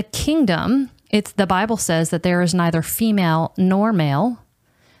in the kingdom, the Bible says that there is neither female nor male,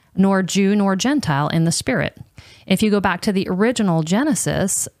 nor Jew nor Gentile in the spirit. If you go back to the original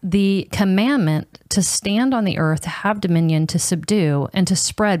Genesis, the commandment to stand on the earth, to have dominion, to subdue, and to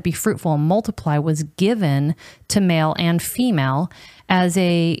spread, be fruitful, and multiply was given to male and female as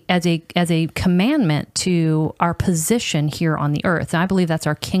a commandment to our position here on the earth. And I believe that's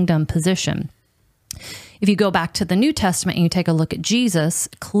our kingdom position. If you go back to the New Testament and you take a look at Jesus,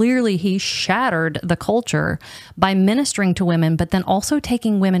 clearly he shattered the culture by ministering to women, but then also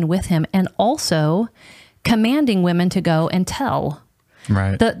taking women with him, and also commanding women to go and tell.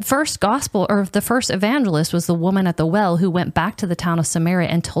 Right. The first gospel, or the first evangelist, was the woman at the well who went back to the town of Samaria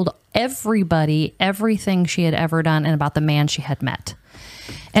and told everybody everything she had ever done and about the man she had met.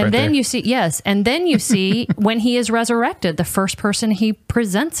 And right then there. You see, yes. And then you see when he is resurrected, the first person he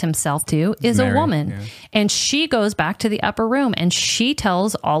presents himself to is Mary, a woman. Yeah. And she goes back to the upper room and she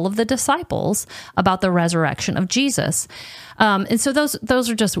tells all of the disciples about the resurrection of Jesus. And so those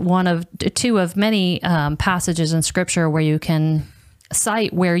are just two of many passages in scripture where you can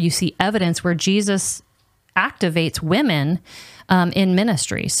cite where you see evidence where Jesus activates women in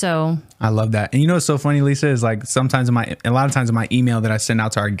ministry. So I love that. And you know what's so funny, Lisa, is like sometimes a lot of times in my email that I send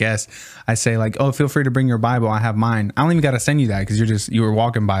out to our guests, I say like, oh, feel free to bring your Bible. I have mine. I don't even got to send you that because you were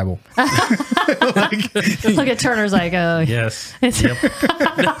walking Bible. Look at Turner's like, oh, yes. Yep.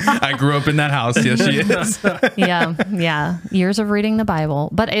 I grew up in that house. Yes, she is. Yeah. Years of reading the Bible.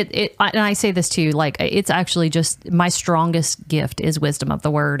 But and I say this too, like it's actually just my strongest gift is wisdom of the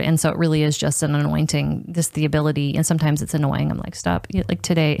word. And so it really is just an anointing, just the ability. And sometimes it's annoying. I'm like, stop. Like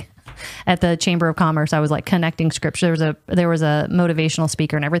today at the Chamber of Commerce, I was like connecting scripture. There was a motivational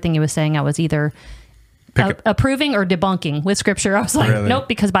speaker, and everything he was saying, I was either approving or debunking with scripture. I was like, Really? nope,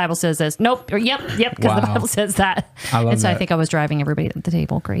 because Bible says this. Nope. Or yep, because the Wow. Bible says that. I love and so I that. think I was driving everybody at the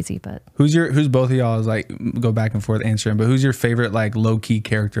table crazy, but Who's both of y'all is like go back and forth answering, but who's your favorite like low key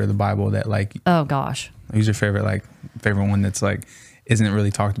character of the Bible that like oh gosh. who's your favorite one that's like isn't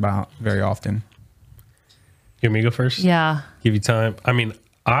really talked about very often? You want me to go first? Yeah. Give you time. I mean,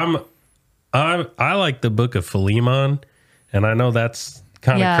 I like the book of Philemon, and I know that's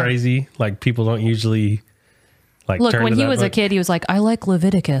kind of Yeah. crazy. Like people don't usually like Look, turn when to he that was a book. kid, he was like, I like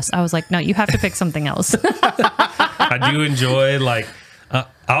Leviticus. I was like, no, you have to pick something else. I do enjoy like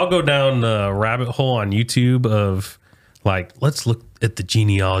I'll go down the rabbit hole on YouTube of like let's look at the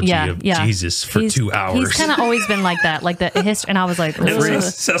genealogy of Jesus for 2 hours. He's kind of always been like that, like the history. And I was like, And ugh.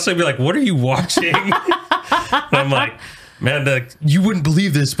 Cecily be like, "What are you watching?" And I'm like, "Man, you wouldn't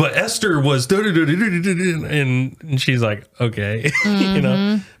believe this, but Esther was," and she's like, "Okay," you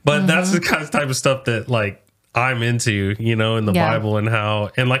know. But that's the kind of type of stuff that like I'm into, you know, in the Yeah. Bible and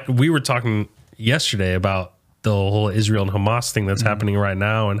how, and like we were talking yesterday about the whole Israel and Hamas thing that's happening right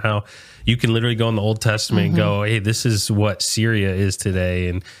now, and how you can literally go in the Old Testament and go, hey, this is what Syria is today,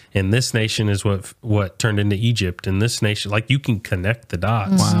 and this nation is what turned into Egypt, and this nation, like you can connect the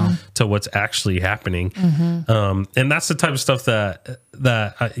dots to what's actually happening. And that's the type of stuff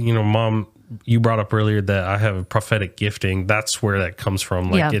that you know, Mom, you brought up earlier that I have a prophetic gifting. That's where that comes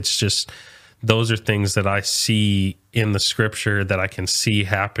from. Like it's just, those are things that I see in the scripture that I can see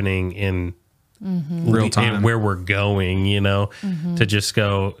happening in Real time. and where we're going, you know, to just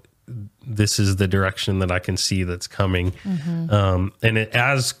go, this is the direction that I can see that's coming. And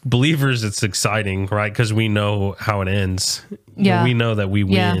as believers, it's exciting, right? Because we know how it ends. Yeah. We know that we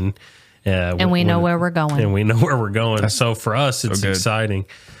Yeah. win. And we know where we're going. And we know where we're going. So for us, it's good. exciting.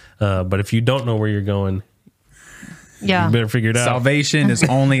 But if you don't know where you're going, Yeah. you better figure it out. Salvation is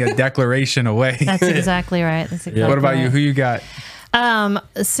only a declaration away. That's exactly right. That's exactly What about you? right. Who you got?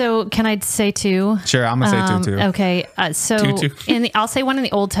 So can I say two? Sure, I'm gonna say two too. Okay. So Two. I'll say one in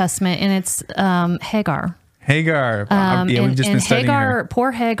the Old Testament, and it's Hagar. Hagar. Yeah, we've just been studying her.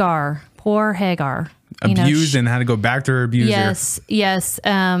 Poor Hagar. You know, Abused and had to go back to her abuser. Yes.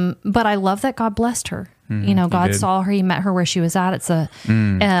 But I love that God blessed her. You know, God did. saw her. He met her where she was at. It's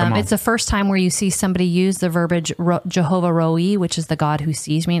the first time where you see somebody use the verbiage Jehovah Roi, which is the God who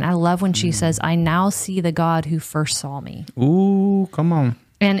sees me. And I love when she says, "I now see the God who first saw me." Ooh, come on.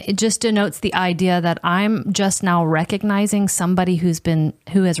 And it just denotes the idea that I'm just now recognizing somebody who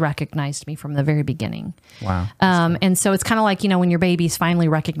has recognized me from the very beginning. Wow. And so it's kind of like, you know, when your babies finally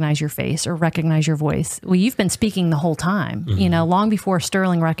recognize your face or recognize your voice. Well, you've been speaking the whole time, you know, long before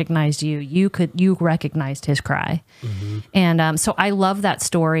Sterling recognized you, you recognized his cry. And so I love that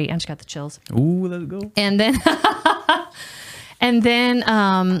story. I just got the chills. Ooh, let's go. And then,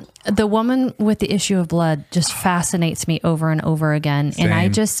 the woman with the issue of blood just fascinates me over and over again. Same.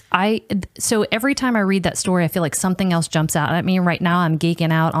 And so every time I read that story, I feel like something else jumps out at me. Right now, I'm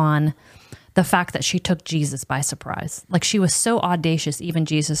geeking out on the fact that she took Jesus by surprise. Like she was so audacious. Even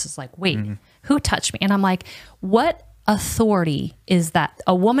Jesus is like, wait, who touched me? And I'm like, what authority is that?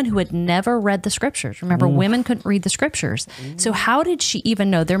 A woman who had never read the scriptures. Remember, women couldn't read the scriptures. So how did she even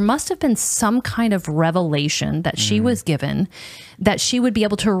know? There must have been some kind of revelation that she was given that she would be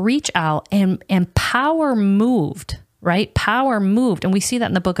able to reach out, and power moved, right? Power moved. And we see that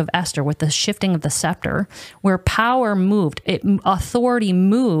in the book of Esther with the shifting of the scepter, where power moved. Authority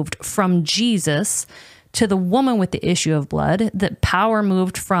moved from Jesus to the woman with the issue of blood. That power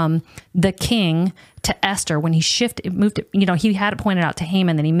moved from the king to Esther when he moved it, you know, he had it pointed out to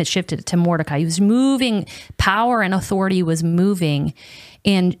Haman, then he shifted it to Mordecai. He was moving, power and authority was moving.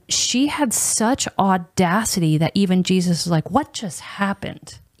 And she had such audacity that even Jesus was like, what just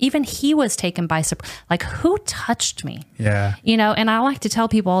happened? Even he was taken by surprise. Like, who touched me? Yeah. You know, and I like to tell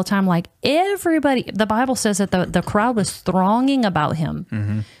people all the time, like, everybody, the Bible says that the crowd was thronging about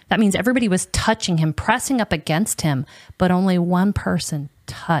him. That means everybody was touching him, pressing up against him, but only one person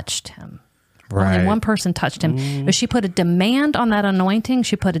touched him. Right. Only one person touched him. But she put a demand on that anointing.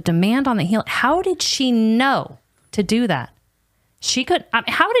 She put a demand on the healing. How did she know to do that?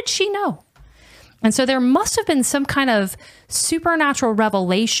 How did she know? And so there must have been some kind of supernatural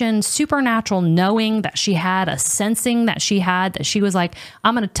revelation, supernatural knowing that she had, a sensing that she had, that she was like,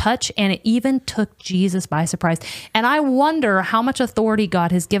 I'm going to touch. And it even took Jesus by surprise. And I wonder how much authority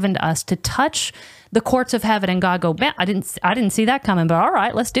God has given to us to touch the courts of heaven, and God go, man, I didn't see that coming, but all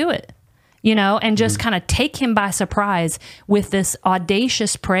right, let's do it. You know, and just kind of take him by surprise with this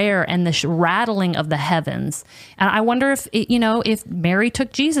audacious prayer and this rattling of the heavens. And I wonder if Mary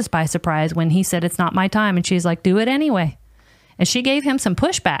took Jesus by surprise when he said, it's not my time. And she's like, do it anyway. And she gave him some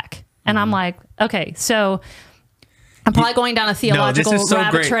pushback, And I'm like, okay, so I'm probably going down a theological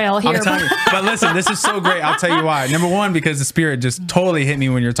rabbit trail here. But listen, this is so great. I'll tell you why. Number one, because the Spirit just totally hit me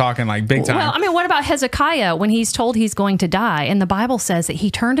when you're talking like big time. Well, I mean, what about Hezekiah when he's told he's going to die? And the Bible says that he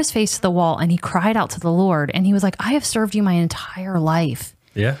turned his face to the wall and he cried out to the Lord. And he was like, I have served you my entire life.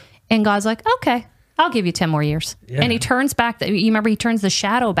 Yeah. And God's like, okay, I'll give you 10 more years. Yeah. And he turns back. You remember, he turns the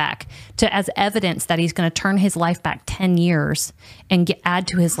shadow back to as evidence that he's going to turn his life back 10 years and add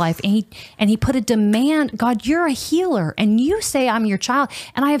to his life. And he put a demand. God, you're a healer and you say I'm your child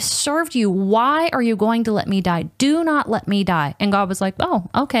and I have served you. Why are you going to let me die? Do not let me die. And God was like, oh,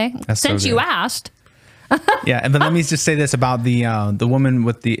 okay. Since you asked. Yeah, but let me just say this about the woman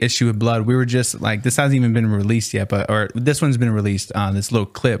with the issue with blood. We were just like, this hasn't even been released yet, or this one's been released, this little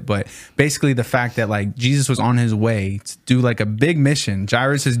clip. But basically the fact that like Jesus was on his way to do like a big mission.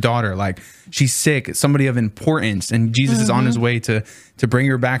 Jairus' daughter, like she's sick, somebody of importance, and Jesus is on his way to bring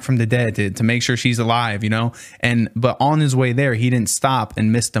her back from the dead, to make sure she's alive, but on his way there, he didn't stop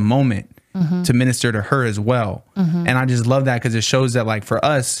and miss the moment. To minister to her as well. And I just love that because it shows that like for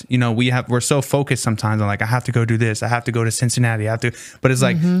us, we're so focused sometimes on like, I have to go do this. I have to go to Cincinnati. But it's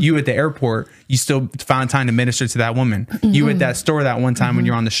like you at the airport, you still found time to minister to that woman. You at that store that one time when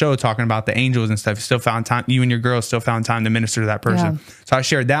you're on the show talking about the angels and stuff, you still found time, you and your girl still found time to minister to that person. Yeah. So I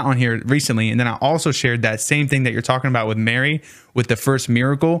shared that on here recently. And then I also shared that same thing that you're talking about with Mary, with the first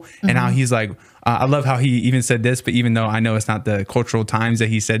miracle and how he's like, I love how he even said this, but even though I know it's not the cultural times that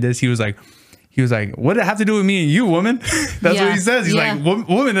he said this, he was like, what did it have to do with me and you, woman? That's what he says. He's like,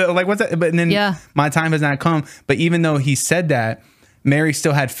 woman, like, what's that? But then my time has not come. But even though he said that, Mary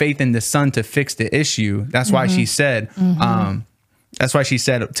still had faith in the son to fix the issue. That's why she said,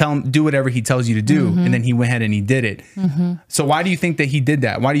 tell him, do whatever he tells you to do. And then he went ahead and he did it. So why do you think that he did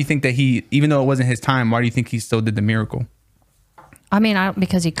that? Why do you think that he, even though it wasn't his time, why do you think he still did the miracle? I mean,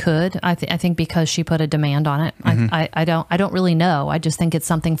 because he could. I think because she put a demand on it. I don't really know. I just think it's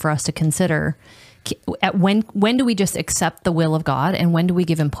something for us to consider. When do we just accept the will of God, and when do we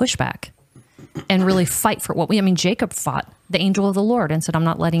give him pushback and really fight for what we? I mean, Jacob fought the angel of the Lord and said, "I'm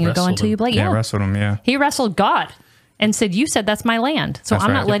not letting you go until you bless." Yeah, wrestled him. Yeah, he wrestled God and said, "You said that's my land, so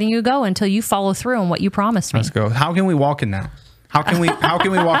I'm not letting you go until you follow through on what you promised me." Let's go. How can we walk in that? How can we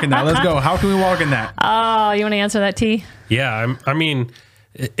walk in that? Let's go. How can we walk in that? Oh, you want to answer that, T? Yeah, I mean,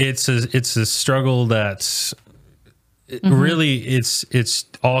 it's a struggle that's really it's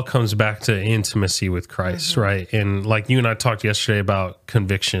all comes back to intimacy with Christ, right? And like you and I talked yesterday about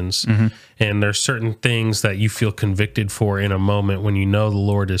convictions, and there's certain things that you feel convicted for in a moment when you know the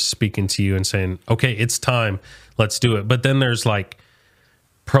Lord is speaking to you and saying, "Okay, it's time. Let's do it." But then there's like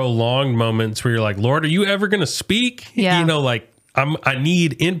prolonged moments where you're like, "Lord, are you ever going to speak?" Yeah. Like I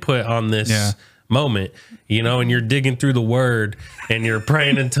need input on this moment, and you're digging through the word and you're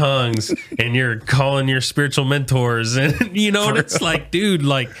praying in tongues and you're calling your spiritual mentors and, and it's like, dude,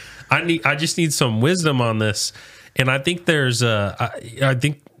 like I just need some wisdom on this. And I think I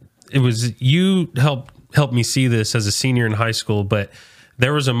think it was you helped me see this as a senior in high school, but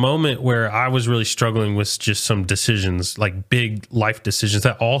there was a moment where I was really struggling with just some decisions, like big life decisions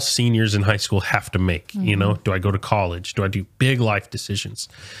that all seniors in high school have to make. Do I go to college? Do I do big life decisions?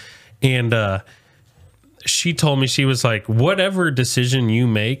 And she told me, she was like, whatever decision you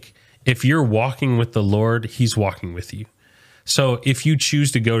make, if you're walking with the Lord, he's walking with you. So if you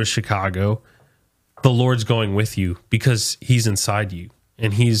choose to go to Chicago, the Lord's going with you because he's inside you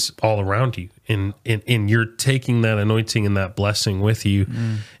and he's all around you. And you're taking that anointing and that blessing with you.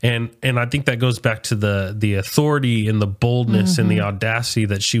 And I think that goes back to the authority and the boldness and the audacity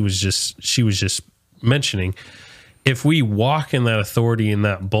that she was just mentioning. If we walk in that authority and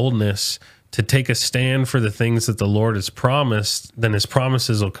that boldness to take a stand for the things that the Lord has promised, then his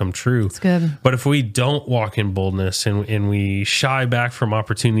promises will come true. That's good. But if we don't walk in boldness and we shy back from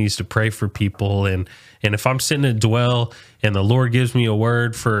opportunities to pray for people, and if I'm sitting at Dwell and the Lord gives me a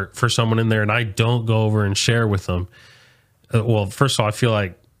word for someone in there and I don't go over and share with them, well, first of all, I feel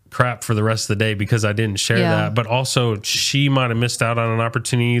like crap for the rest of the day because I didn't share that. But also, she might have missed out on an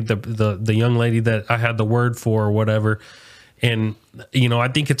opportunity, the young lady that I had the word for or whatever. And, I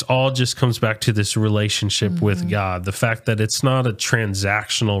think it's all just comes back to this relationship with God, the fact that it's not a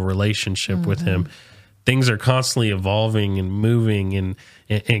transactional relationship with him. Things are constantly evolving and moving,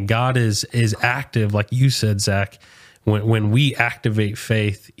 and God is active, like you said, Zach. When we activate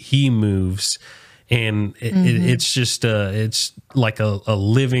faith, he moves. And it's just it's like a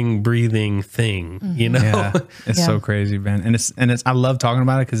living, breathing thing, Yeah, it's so crazy, man. And it's I love talking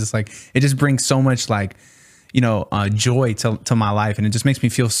about it because it's like it just brings so much like joy to my life, and it just makes me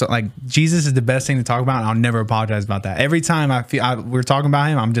feel so like Jesus is the best thing to talk about, and I'll never apologize about that. Every time we're talking about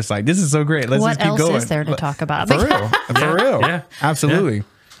him, I'm just like, this is so great. Let's just keep going. What else is there to talk about? For real. For real. Yeah. Absolutely.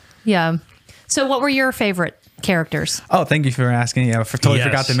 Yeah. So what were your favorite characters? Oh, thank you for asking. Yeah, totally Yes.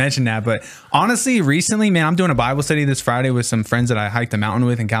 forgot to mention that. But honestly, recently, man, I'm doing a Bible study this Friday with some friends that I hiked the mountain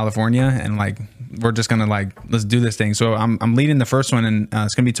with in California, and like we're just gonna like let's do this thing. So I'm leading the first one, and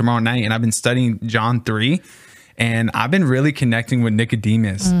it's gonna be tomorrow night. And I've been studying John 3. And I've been really connecting with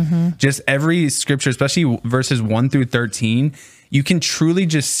Nicodemus. Just every scripture, especially verses 1 through 13, you can truly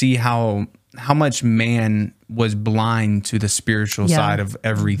just see how much man was blind to the spiritual side of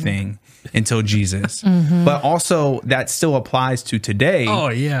everything until Jesus. But also that still applies to today. Oh,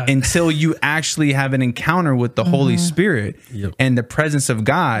 yeah. Until you actually have an encounter with the Holy Spirit and the presence of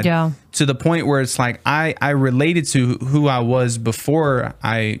God to the point where it's like I related to who I was before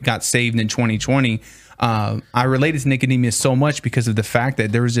I got saved in 2020. I related to Nicodemus so much because of the fact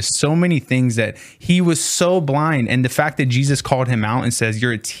that there was just so many things that he was so blind. And the fact that Jesus called him out and says,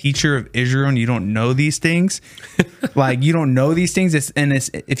 you're a teacher of Israel and you don't know these things. Like you don't know these things.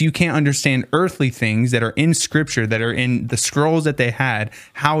 If you can't understand earthly things that are in scripture, that are in the scrolls that they had,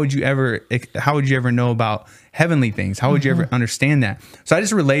 how would you ever know about heavenly things? How would you ever understand that? So I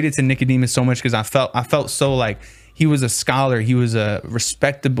just related to Nicodemus so much because I felt so like, he was a scholar. He was a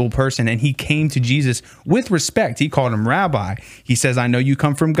respectable person. And he came to Jesus with respect. He called him rabbi. He says, I know you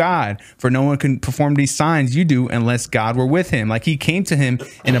come from God, for no one can perform these signs you do unless God were with him. Like he came to him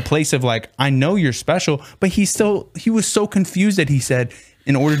in a place of like, I know you're special, but he was so confused that he said,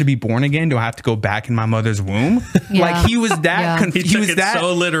 in order to be born again, do I have to go back in my mother's womb? Like he was that confused. He took it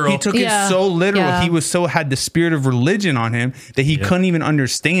so literal. He took it so literal. Yeah. He had the spirit of religion on him that he couldn't even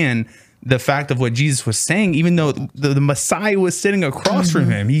understand the fact of what Jesus was saying, even though the Messiah was sitting across from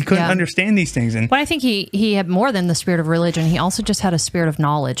him. He couldn't understand these things. And But I think he had more than the spirit of religion. He also just had a spirit of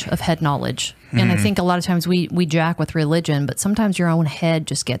knowledge, of head knowledge. And I think a lot of times we jack with religion, but sometimes your own head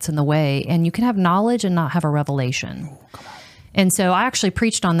just gets in the way, and you can have knowledge and not have a revelation. And so I actually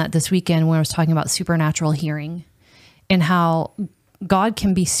preached on that this weekend when I was talking about supernatural hearing and how God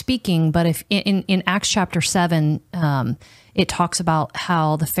can be speaking, but if in Acts chapter 7, it talks about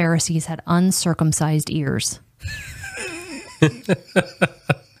how the Pharisees had uncircumcised ears.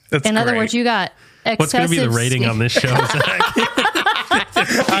 In other words, you got excessive... What's going to be the rating on this show, Zach?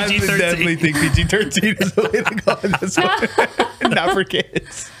 I would definitely think PG-13 is the way to go on this one. Not for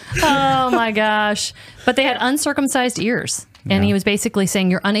kids. Oh my gosh. But they had uncircumcised ears. And he was basically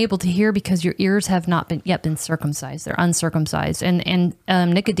saying you're unable to hear because your ears have not been circumcised. They're uncircumcised. And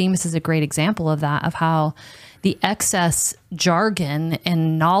Nicodemus is a great example of that, of how the excess jargon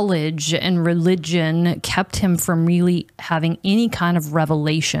and knowledge and religion kept him from really having any kind of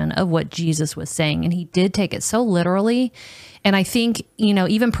revelation of what Jesus was saying. And he did take it so literally. And I think,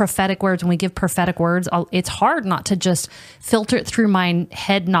 even prophetic words, when we give prophetic words, it's hard not to just filter it through my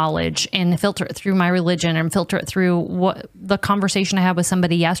head knowledge and filter it through my religion and filter it through what the conversation I had with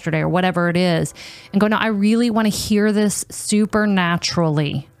somebody yesterday or whatever it is, and go, no, I really want to hear this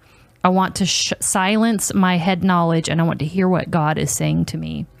supernaturally. I want to silence my head knowledge, and I want to hear what God is saying to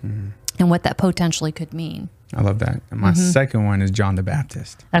me and what that potentially could mean. I love that. And my second one is John the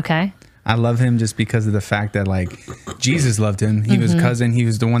Baptist. Okay. I love him just because of the fact that like Jesus loved him. He was cousin. He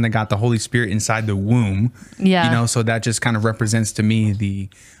was the one that got the Holy Spirit inside the womb. Yeah. So that just kind of represents to me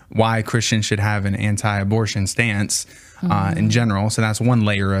why Christians should have an anti-abortion stance in general. So that's one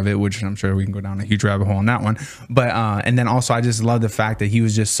layer of it, which I'm sure we can go down a huge rabbit hole on that one. But and then also I just love the fact that he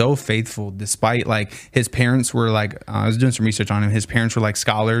was just so faithful despite like his parents were like, I was doing some research on him. His parents were like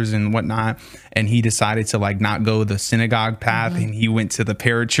scholars and whatnot. And he decided to like not go the synagogue path and he went to the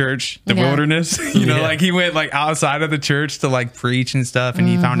parachurch, the wilderness, like he went like outside of the church to like preach and stuff. And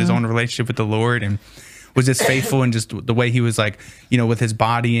he found his own relationship with the Lord and was just faithful, and just the way he was like, with his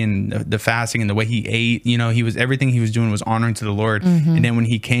body and the fasting and the way he ate, he was, everything he was doing was honoring to the Lord. And then when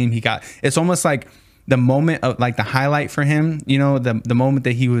he came, it's almost like the moment of like the highlight for him, the moment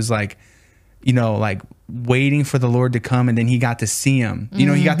that he was like, like waiting for the Lord to come, and then he got to see him.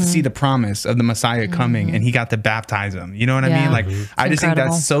 He got to see the promise of the Messiah coming, and he got to baptize him. You know what I mean? Like, I just think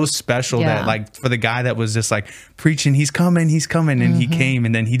that's so special that like for the guy that was just like preaching, he's coming, and he came,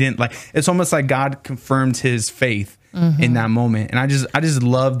 and then he didn't like. It's almost like God confirmed his faith in that moment. And I just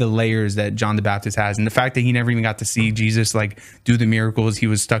love the layers that John the Baptist has, and the fact that he never even got to see Jesus like do the miracles. He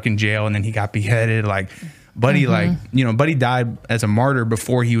was stuck in jail, and then he got beheaded. Like, Buddy, like, you know, Buddy died as a martyr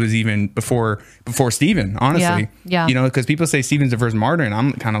before he was even before Stephen, honestly. Yeah. You know, because people say Stephen's the first martyr, and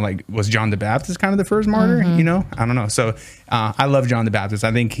I'm kind of like, was John the Baptist kind of the first martyr? You know, I don't know. So I love John the Baptist.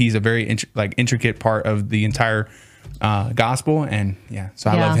 I think he's a very intricate part of the entire gospel, and so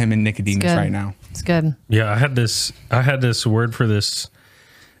I love him and Nicodemus right now. It's good. Yeah, I had this word for this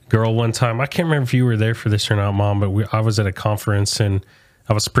girl one time. I can't remember if you were there for this or not, Mom, but I was at a conference and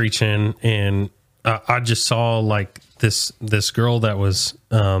I was preaching, and I just saw like this girl that was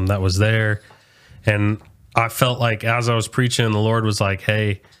there, and I felt like as I was preaching, the Lord was like,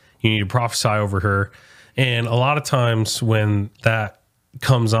 "Hey, you need to prophesy over her." And a lot of times when that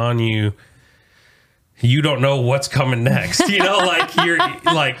comes on you, you don't know what's coming next. You know,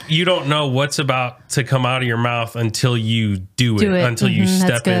 like you don't know what's about to come out of your mouth until you do it. Until you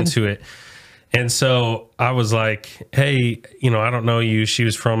step into it. And so I was like, hey, you know, I don't know you. She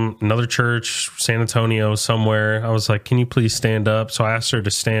was from another church, San Antonio, somewhere. I was like, can you please stand up? So I asked her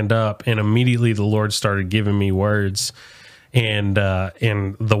to stand up, and immediately the Lord started giving me words. And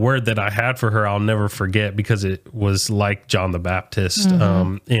the word that I had for her, I'll never forget, because it was like John the Baptist.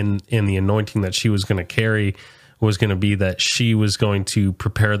 In the anointing that she was going to carry was going to be that she was going to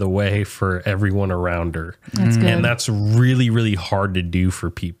prepare the way for everyone around her. That's good. And that's really, really hard to do for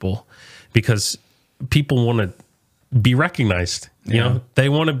people, because people want to be recognized. You know, they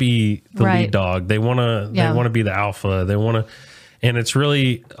want to be the lead dog. They want to be the alpha. They want to, and it's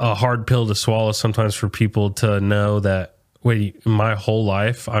really a hard pill to swallow sometimes for people to know that, wait, my whole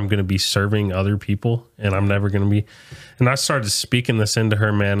life I'm going to be serving other people, and I'm never going to be. And I started speaking this into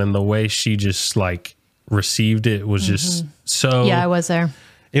her, man, and the way she just like received it was just so. Yeah, I was there.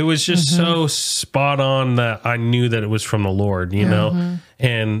 It was just so spot on that I knew that it was from the Lord, you know?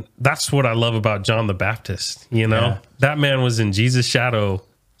 And that's what I love about John the Baptist, you know? That man was in Jesus' shadow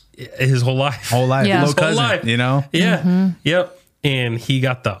his whole life. Yeah. Little cousin, life. you know? Yeah. Yep. And he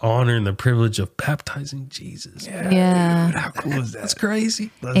got the honor and the privilege of baptizing Jesus. Yeah. Dude, how cool is that? That's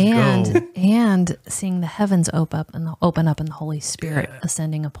crazy. Let's go. And seeing the heavens open up and the Holy Spirit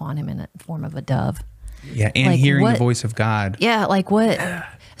ascending upon him in the form of a dove. Yeah, and Like, hearing what- the voice of God. Yeah, like what?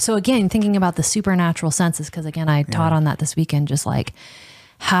 So again, thinking about the supernatural senses, because again, I taught on that this weekend, just like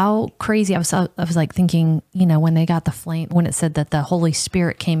how crazy. I was like thinking, you know, when they got the flame, when it said that the Holy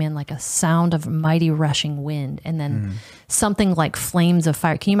Spirit came in like a sound of mighty rushing wind, and then something like flames of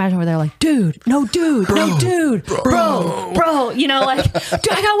fire. Can you imagine where they're like, dude, bro, you know, like,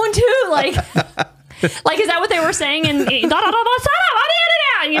 dude, I got one too. Like, is that what they were saying? And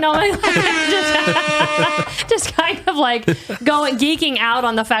you know, just kind of like geeking out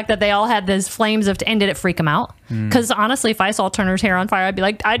on the fact that they all had these flames of, and did it freak them out? Because honestly, if I saw Turner's hair on fire, I'd be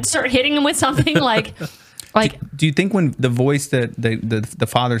like, I'd start hitting him with something like. Do you think when the voice that the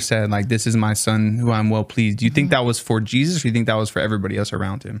father said, like, this is my son who I'm well pleased, do you think that was for Jesus, or do you think that was for everybody else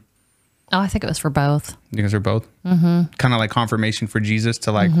around him? Oh, I think it was for both. Because they're both kind of like confirmation for Jesus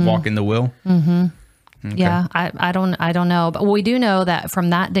to like walk in the will. Okay. Yeah, I don't know, but we do know that from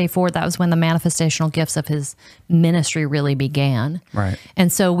that day forward, that was when the manifestational gifts of his ministry really began. Right.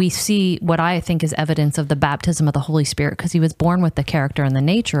 And so we see what I think is evidence of the baptism of the Holy Spirit, because he was born with the character and the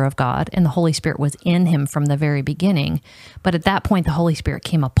nature of God, and the Holy Spirit was in him from the very beginning. But at that point, the Holy Spirit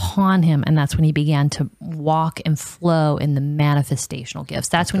came upon him, and that's when he began to walk and flow in the manifestational gifts.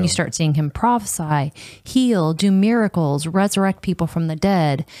 That's when you start seeing him prophesy, heal, do miracles, resurrect people from the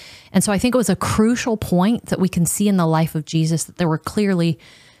dead. And so I think it was a crucial point that we can see in the life of Jesus, that there were clearly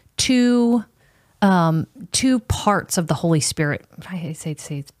two parts of the Holy Spirit. I say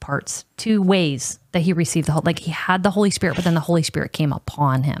it's parts, two ways that he received the whole, like he had the Holy Spirit, but then the Holy Spirit came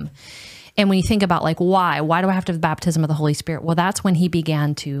upon him. And when you think about like, why do I have to have the baptism of the Holy Spirit? Well, that's when he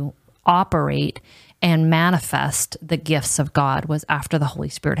began to operate and manifest the gifts of God, was after the Holy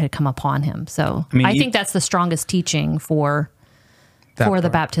Spirit had come upon him. So I think that's the strongest teaching for the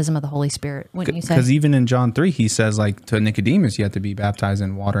baptism of the Holy Spirit, wouldn't you say? Because even in John 3, he says, like, to Nicodemus, you have to be baptized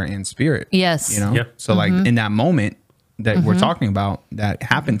in water and spirit. Yes. You know? Yeah. So like in that moment that we're talking about, that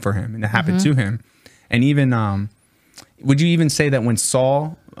happened for him and that happened to him. And even, would you even say that when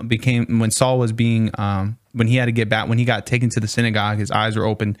Saul was being, when he had to get back, when he got taken to the synagogue, his eyes were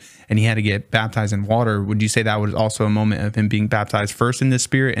opened and he had to get baptized in water, would you say that was also a moment of him being baptized first in the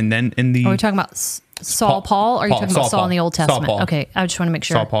Spirit and then in the... Are we talking about Paul? Or are you talking about Saul in the Old Testament? Paul. Okay, I just want to make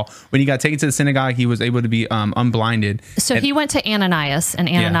sure. Paul. When he got taken to the synagogue, he was able to be unblinded. So he went to Ananias, and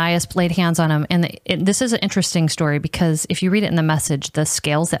Ananias laid hands on him. And this is an interesting story, because if you read it in the Message, the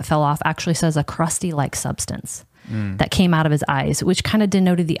scales that fell off actually says a crusty like substance. that came out of his eyes, which kind of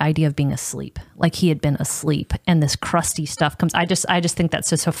denoted the idea of being asleep, like he had been asleep, and this crusty stuff comes. I just think that's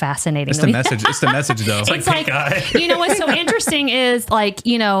just so fascinating. It's the message. It's the message, though. It's like you know what's so interesting is like,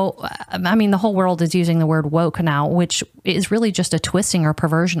 you know, I mean, the whole world is using the word woke now, which is really just a twisting or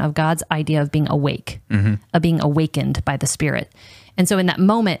perversion of God's idea of being awake, of being awakened by the Spirit. And so in that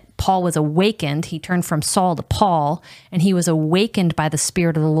moment, Paul was awakened. He turned from Saul to Paul, and he was awakened by the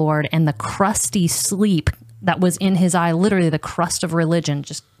Spirit of the Lord, and the crusty sleep that was in his eye, literally the crust of religion,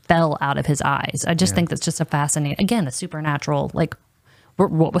 just fell out of his eyes. I just think that's just a fascinating, again, a supernatural, like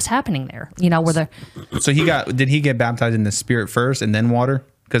what was happening there, you know, So did he get baptized in the Spirit first and then water?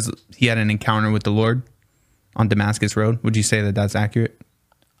 Because he had an encounter with the Lord on Damascus Road. Would you say that that's accurate?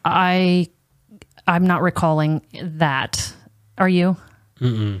 I'm not recalling that. Are you?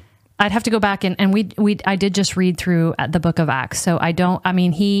 Mm-mm. I'd have to go back and I did just read through the book of Acts. So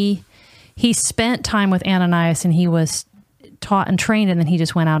he spent time with Ananias and he was taught and trained, and then he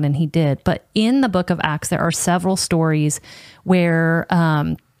just went out and he did. But in the book of Acts, there are several stories where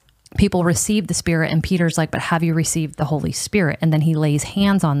people received the Spirit, and Peter's like, but have you received the Holy Spirit? And then he lays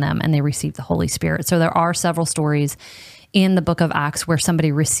hands on them and they receive the Holy Spirit. So there are several stories in the book of Acts where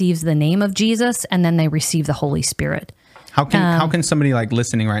somebody receives the name of Jesus and then they receive the Holy Spirit. How can somebody like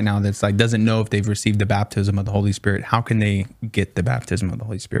listening right now that's like doesn't know if they've received the baptism of the Holy Spirit, how can they get the baptism of the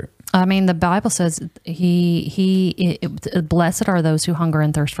Holy Spirit? I mean, the Bible says blessed are those who hunger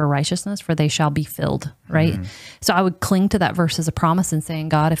and thirst for righteousness, for they shall be filled, right? So I would cling to that verse as a promise and saying,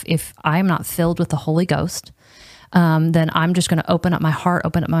 God, if I'm not filled with the Holy Ghost, then I'm just going to open up my heart,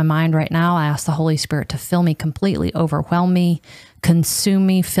 open up my mind right now. I ask the Holy Spirit to fill me completely, overwhelm me, consume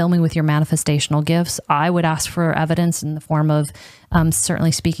me, fill me with your manifestational gifts. I would ask for evidence in the form of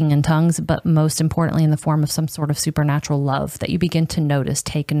certainly speaking in tongues, but most importantly in the form of some sort of supernatural love that you begin to notice,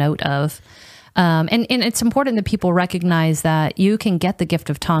 take note of. And it's important that people recognize that you can get the gift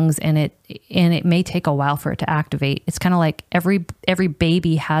of tongues and it may take a while for it to activate. It's kind of like every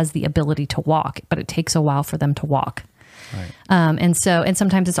baby has the ability to walk, but it takes a while for them to walk. Right. And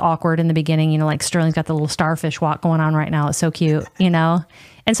sometimes it's awkward in the beginning, you know, like Sterling's got the little starfish walk going on right now. It's so cute, you know?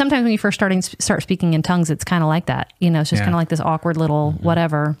 And sometimes when you first start speaking in tongues, it's kind of like that, you know, it's just kind of like this awkward little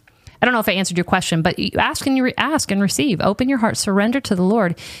whatever. I don't know if I answered your question, but you ask and receive. Open your heart, surrender to the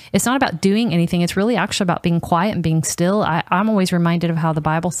Lord. It's not about doing anything. It's really actually about being quiet and being still. I'm always reminded of how the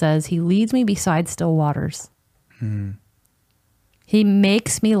Bible says, he leads me beside still waters. He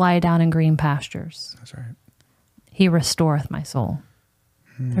makes me lie down in green pastures. That's right. He restoreth my soul.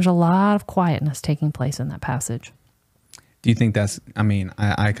 There's a lot of quietness taking place in that passage. Do you think that's, I mean,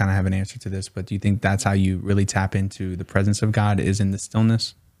 I kind of have an answer to this, but do you think that's how you really tap into the presence of God is in the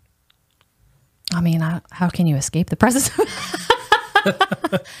stillness? I mean, how can you escape the presence?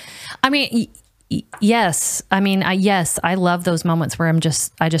 I mean, yes. I mean, yes, I love those moments where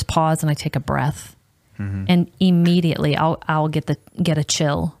I just pause and I take a breath, and immediately I'll get a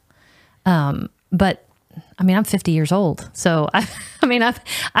chill. But I mean, I'm 50 years old, so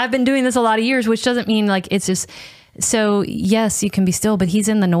I've been doing this a lot of years, which doesn't mean like it's just. So yes, you can be still, but he's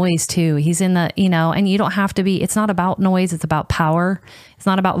in the noise too. He's in the, you know, and you don't have to be, it's not about noise. It's about power. It's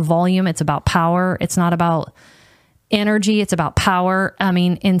not about volume. It's about power. It's not about energy. It's about power. I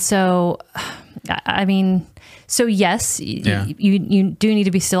mean, and so, so yes, you do need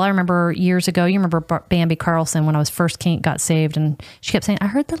to be still. I remember years ago, you remember Bambi Carlson when I was first got saved, and she kept saying, I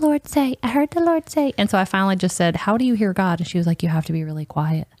heard the Lord say. And so I finally just said, how do you hear God? And she was like, you have to be really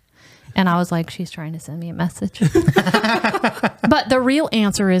quiet. And I was like, she's trying to send me a message. But the real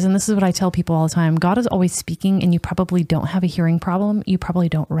answer is, and this is what I tell people all the time, God is always speaking, and you probably don't have a hearing problem. You probably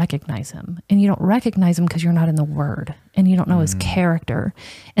don't recognize him. And you don't recognize him because you're not in the word and you don't know his character.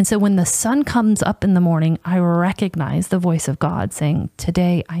 And so when the sun comes up in the morning, I recognize the voice of God saying,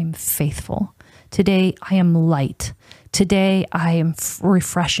 today I am faithful. Today I am light. Today I am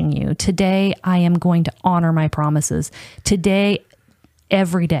refreshing you. Today I am going to honor my promises. Today,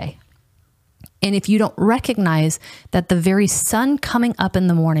 every day. And if you don't recognize that the very sun coming up in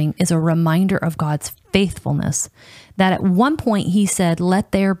the morning is a reminder of God's faithfulness, that at one point he said,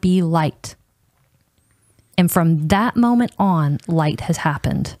 let there be light. And from that moment on, light has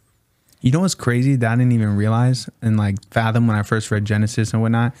happened. You know what's crazy that I didn't even realize and like fathom when I first read Genesis and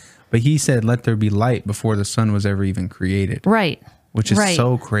whatnot? But he said, let there be light before the sun was ever even created. Right. Which is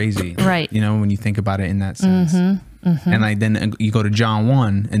so crazy. Right. You know, when you think about it in that sense. And like then you go to John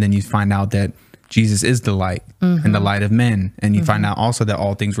 1 and then you find out that Jesus is the light and the light of men. And you find out also that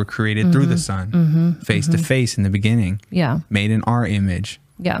all things were created through the Son, face to face in the beginning. Yeah. Made in our image.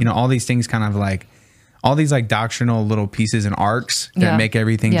 Yeah. You know, all these things kind of like, all these like doctrinal little pieces and arcs that make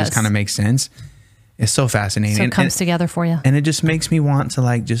everything just kind of make sense. It's so fascinating. So it comes together for you. And it just makes me want to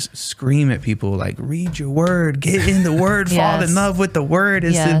like just scream at people, like, read your word, get in the word, fall in love with the word.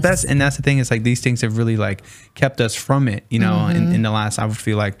 It's the best. And that's the thing. It's like these things have really like kept us from it, you know, in the last, I would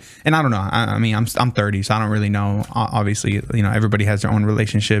feel like, and I don't know. I mean, I'm 30, so I don't really know. Obviously, you know, everybody has their own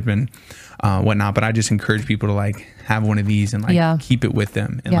relationship and whatnot, but I just encourage people to like have one of these and like keep it with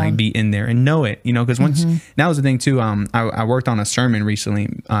them and like be in there and know it, you know, because once, that was the thing too. I worked on a sermon recently.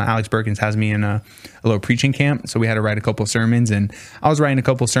 Alex Perkins has me in a little preaching camp. So we had to write a couple of sermons, and I was writing a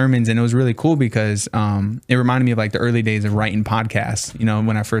couple of sermons, and it was really cool because it reminded me of like the early days of writing podcasts, you know,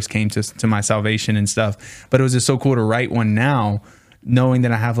 when I first came to my salvation and stuff. But it was just so cool to write one now, knowing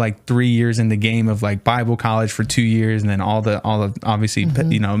that I have like 3 years in the game of like Bible college for 2 years, and then all the obviously,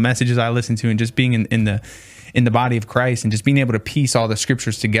 you know, messages I listen to, and just being in the body of Christ, and just being able to piece all the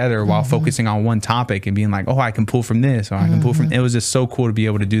scriptures together while focusing on one topic and being like, oh, I can pull from this, or I can pull from, it was just so cool to be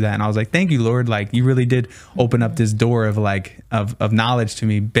able to do that. And I was like, thank you, Lord. Like, you really did open up this door of like, of knowledge to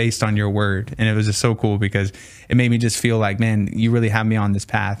me based on your word. And it was just so cool because it made me just feel like, man, you really have me on this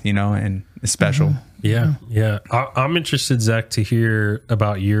path, you know, and it's special. Yeah. Yeah. I'm interested, Zach, to hear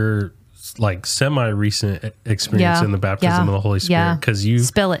about your like semi-recent experience in the baptism of the Holy Spirit. Cause you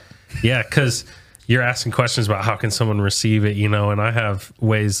spill it. Yeah. Cause you're asking questions about how can someone receive it, you know, and I have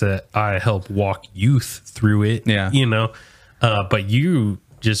ways that I help walk youth through it, you know, but you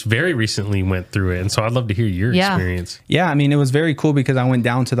just very recently went through it. And so I'd love to hear your experience. Yeah. I mean, it was very cool because I went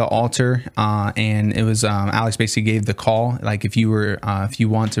down to the altar and it was, Alex basically gave the call. Like if you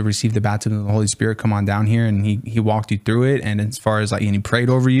want to receive the baptism of the Holy Spirit, come on down here. And he walked you through it. And as far as like, and he prayed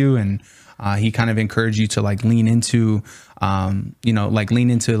over you, and he kind of encouraged you to like lean into, you know, like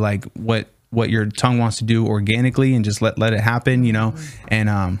lean into like what your tongue wants to do organically, and just let it happen, you know. And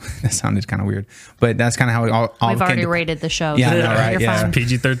that sounded kind of weird, but that's kind of how it all we've already rated the show. Yeah, no, right. You're fine.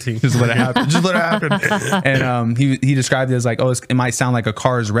 PG-13. Just let it happen. Just let it happen. And he described it as like, oh, it might sound like a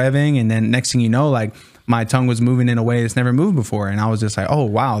car's revving, and then next thing you know, like my tongue was moving in a way it's never moved before, and I was just like, oh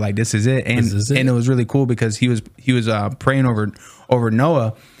wow, like this is it. And and it was really cool because he was praying over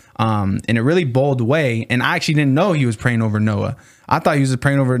Noah in a really bold way, and I actually didn't know he was praying over Noah. I thought he was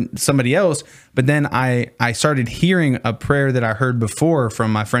praying over somebody else, but then I started hearing a prayer that I heard before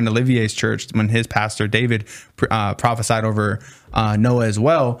from my friend Olivier's church when his pastor David prophesied over Noah as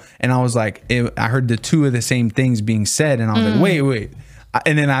well, and I was like, I heard the two of the same things being said, and I was like, wait.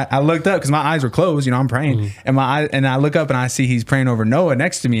 And then I looked up because my eyes were closed, you know, I'm praying, and I look up and I see he's praying over Noah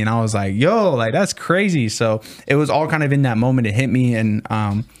next to me, and I was like, yo, like that's crazy. So it was all kind of in that moment it hit me, and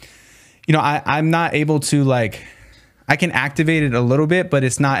you know, I'm not able to like. I can activate it a little bit, but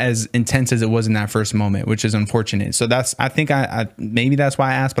it's not as intense as it was in that first moment, which is unfortunate. So I think maybe that's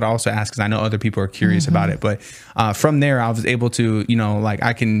why I asked, but I also asked because I know other people are curious about it. But from there, I was able to, you know, like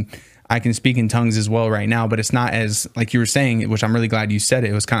I can speak in tongues as well right now, but it's not as like you were saying, which I'm really glad you said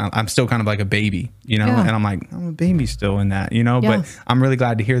it. It was I'm still kind of like a baby, you know, and I'm like, I'm a baby still in that, you know, but I'm really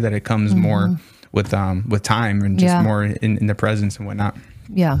glad to hear that it comes more with time and just more in the presence and whatnot.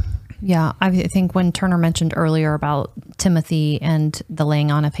 Yeah. Yeah, I think when Turner mentioned earlier about Timothy and the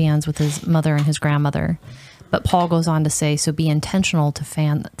laying on of hands with his mother and his grandmother, but Paul goes on to say, so be intentional to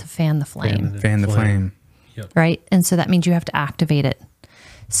fan the flame. Fan the flame. Yep. Right? And so that means you have to activate it.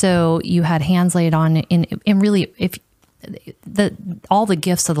 So you had hands laid on, and really, if all the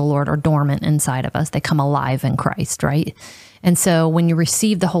gifts of the Lord are dormant inside of us, they come alive in Christ, right? And so when you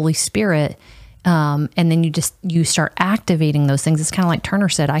receive the Holy Spirit, and then you start activating those things. It's kind of like Turner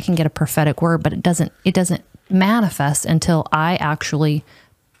said, I can get a prophetic word, but it doesn't manifest until I actually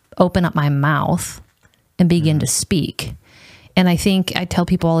open up my mouth and begin to speak. And I think I tell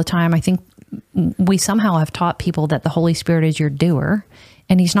people all the time, I think we somehow have taught people that the Holy Spirit is your doer,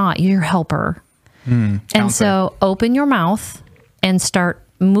 and he's not, you're your helper. And so open your mouth and start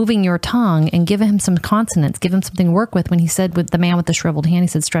moving your tongue and give him some consonants, give him something to work with. When he said with the man with the shriveled hand, he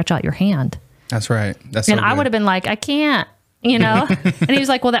said, stretch out your hand. That's right. That's and so I would have been like, I can't, you know. And he was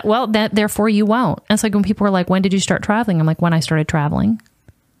like, therefore you won't. And it's like when people were like, when did you start traveling? I'm like, when I started traveling.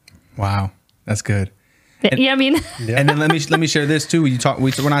 Wow, that's good. Yeah, I mean, and then let me share this too.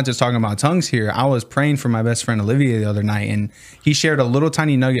 We're not just talking about tongues here. I was praying for my best friend Olivier the other night, and he shared a little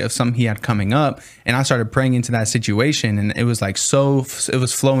tiny nugget of something he had coming up, and I started praying into that situation, and it was like it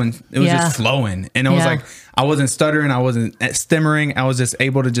was flowing. It was just flowing, and it was like I wasn't stuttering, I wasn't stammering. I was just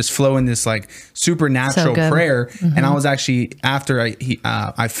able to just flow in this like supernatural prayer. And I was actually after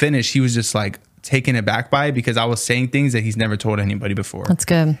I finished, he was just like, taken aback by it because I was saying things that he's never told anybody before. That's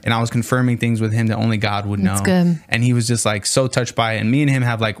good. And I was confirming things with him that only God would know. That's good. And he was just like so touched by it. And me and him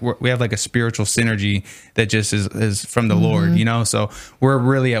have like, we have like a spiritual synergy that just is from the Lord, you know? So we're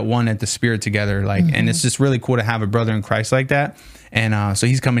really at one at the spirit together. Like, and it's just really cool to have a brother in Christ like that. And so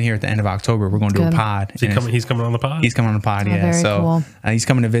he's coming here at the end of October. We're going to do a pod. He's coming on the pod? He's coming on the pod, yeah. Very So cool. He's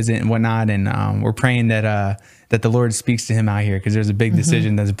coming to visit and whatnot. And we're praying that the Lord speaks to him out here because there's a big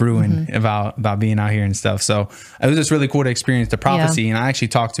decision that's brewing about being out here and stuff. So it was just really cool to experience the prophecy. And I actually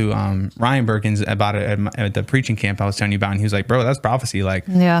talked to Ryan Birkins about it at the preaching camp I was telling you about. And he was like, bro, that's prophecy. Like,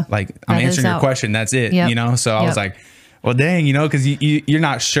 I'm answering your question. That's it. You know? So I was like, well, dang, you know, because you're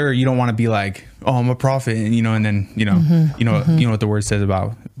not sure. You don't want to be like, oh, I'm a prophet, and you know, and then you know what the word says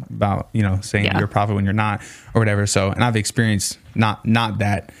about saying you're a prophet when you're not or whatever. So, and I've experienced not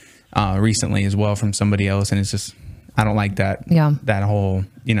that recently as well from somebody else, and it's just I don't like that. That whole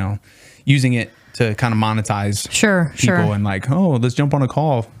using it to kind of monetize people and like, oh, let's jump on a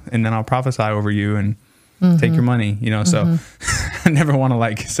call and then I'll prophesy over you and take your money, So I never want to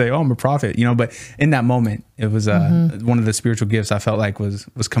like say, oh, I'm a prophet, but in that moment, it was one of the spiritual gifts I felt like was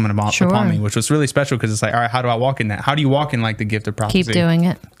coming upon me, which was really special because it's like, all right, how do I walk in that? How do you walk in like the gift of prophecy? Keep doing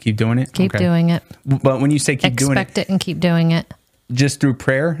it. Keep doing it? Keep doing it. But when you say keep doing it. Expect it and keep doing it. Just through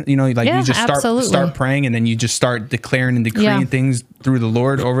prayer, you just start praying and then you just start declaring and decreeing things through the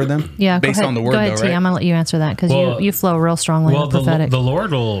Lord over them. Yeah. Based on the word, go ahead, though, right? I'm going to let you answer that because you flow real strongly in the prophetic. The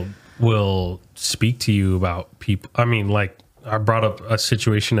Lord will speak to you about people. I mean, like I brought up a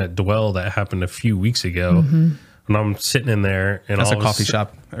situation at Dwell that happened a few weeks ago, and I'm sitting in there, and that's a coffee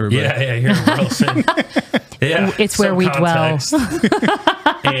shop. Everybody. Yeah, here in Wilson. Yeah, it's where we dwell.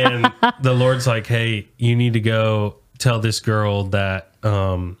 And the Lord's like, "Hey, you need to go tell this girl that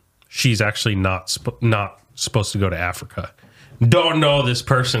she's actually not supposed to go to Africa. Don't know this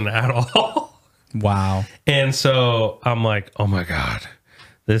person at all." Wow. And so I'm like, "Oh my God.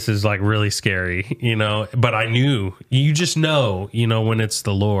 This is like really scary, but I knew, you just know, when it's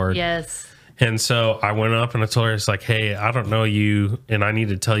the Lord." Yes. And so I went up and I told her, it's like, hey, I don't know you and I need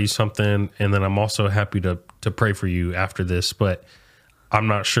to tell you something. And then I'm also happy to pray for you after this, but I'm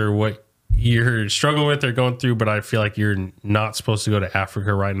not sure what you're struggling with or going through, but I feel like you're not supposed to go to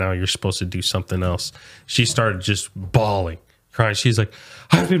Africa right now. You're supposed to do something else. She started just bawling, crying. She's like,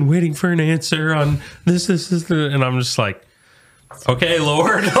 I've been waiting for an answer on this. And I'm just like, okay,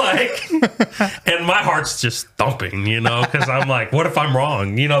 Lord, like, and my heart's just thumping, because I'm like, what if I'm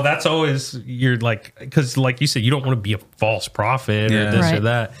wrong? That's always, you're like, because like you said, you don't want to be a false prophet or this or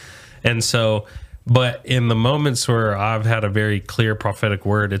that. And so, but in the moments where I've had a very clear prophetic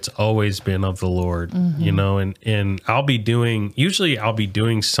word, it's always been of the Lord, and I'll be doing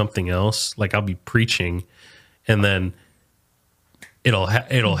something else. Like I'll be preaching and then it'll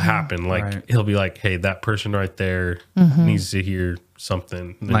happen. Like he'll be like, hey, that person right there needs to hear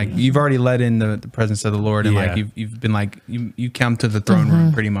something. Like you've already let in the presence of the Lord, and like you've been like you come to the throne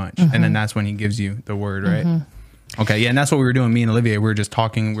room pretty much, and then that's when he gives you the word, right? Okay, yeah, and that's what we were doing. Me and Olivia, we were just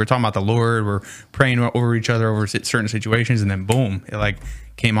talking. We were talking about the Lord. We're praying over each other over certain situations, and then boom, it like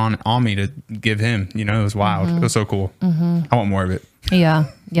came on me to give him. It was wild. It was so cool. I want more of it. Yeah.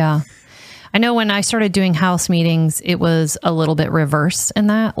 I know when I started doing house meetings, it was a little bit reverse in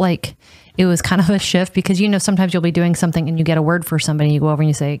that. Like it was kind of a shift because, sometimes you'll be doing something and you get a word for somebody. You go over and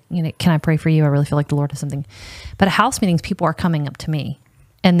you say, can I pray for you? I really feel like the Lord has something. But at house meetings, people are coming up to me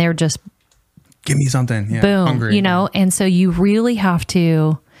and they're just, give me something. Yeah, boom, hungry. And so you really have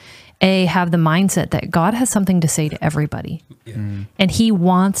to have the mindset that God has something to say to everybody. And he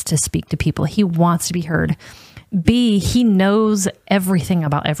wants to speak to people. He wants to be heard. B, he knows everything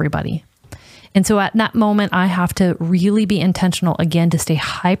about everybody. And so at that moment, I have to really be intentional again to stay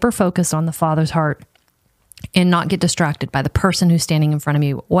hyper focused on the Father's heart and not get distracted by the person who's standing in front of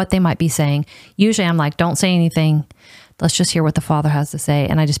me, what they might be saying. Usually I'm like, don't say anything. Let's just hear what the Father has to say.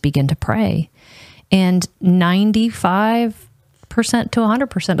 And I just begin to pray. And 95% to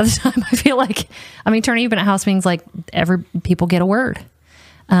 100% of the time, I feel like, Turner, you've been at house meetings, like people get a word.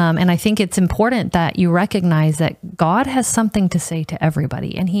 And I think it's important that you recognize that God has something to say to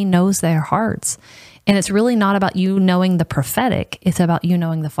everybody and he knows their hearts. And it's really not about you knowing the prophetic. It's about you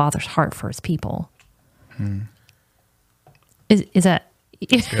knowing the Father's heart for his people. Is that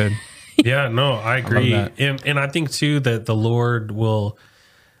good? Yeah, no, I agree. And I think too that the Lord will,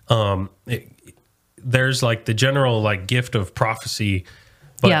 there's like the general like gift of prophecy,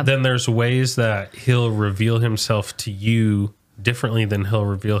 but then there's ways that he'll reveal himself to you differently than he'll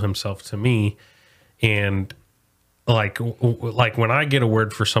reveal himself to me. And like when I get a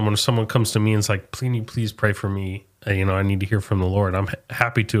word for someone, if someone comes to me and is like, please pray for me. I need to hear from the Lord. I'm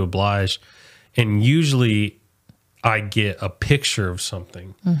happy to oblige. And usually I get a picture of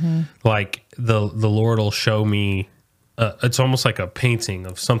something. Like the Lord will show me, it's almost like a painting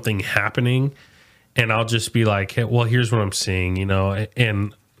of something happening. And I'll just be like, hey, well, here's what I'm seeing, you know?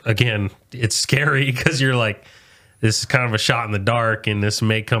 And again, it's scary because you're like, this is kind of a shot in the dark and this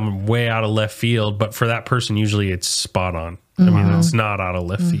may come way out of left field. But for that person, usually it's spot on. I mean, it's not out of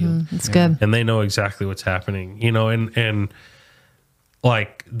left field. It's good. And they know exactly what's happening, you know, and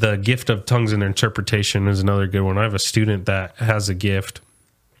like the gift of tongues and interpretation is another good one. I have a student that has a gift,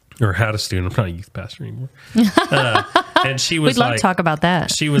 or had a student. I'm not a youth pastor anymore. And she was We'd love to talk about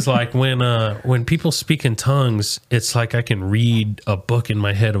that. She was like, when people speak in tongues, it's like I can read a book in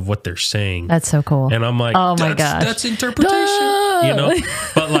my head of what they're saying. That's so cool. And I'm like, oh my gosh, that's interpretation, you know.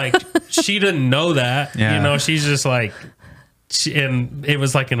 But like, she didn't know that, you know. She's just like. And it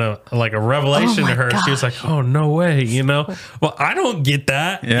was like a revelation to her. Gosh. She was like, "Oh, no way!" You know. Well, I don't get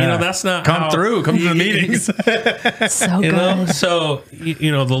that. You know, that's not come to the meetings. So you good. know. So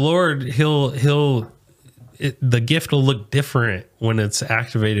you know, the Lord, the gift will look different when it's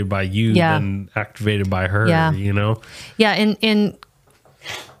activated by you than activated by her. Yeah. You know. Yeah, and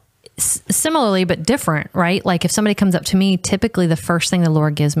similarly but different, right? Like if somebody comes up to me, typically the first thing the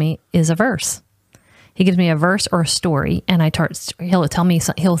Lord gives me is a verse. He gives me a verse or a story, and he'll tell me,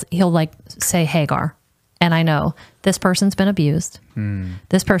 he'll like say Hagar, and I know this person's been abused.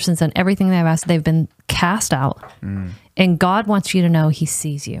 This person's done everything they've asked. They've been cast out, and God wants you to know He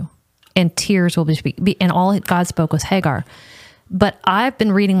sees you, and tears will be and all God spoke was Hagar. But I've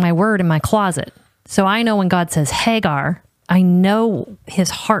been reading my word in my closet, so I know when God says Hagar, I know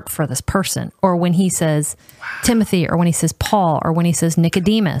His heart for this person, or when He says Timothy, or when He says Paul, or when He says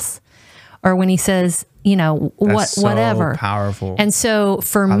Nicodemus. Or when He says, you know, whatever. Powerful. And so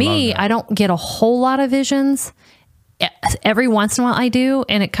for me, I don't get a whole lot of visions. Every once in a while I do.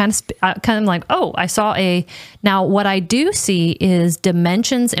 And it kind of like, oh, I saw now what I do see is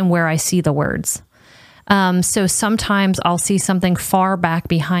dimensions and where I see the words. So sometimes I'll see something far back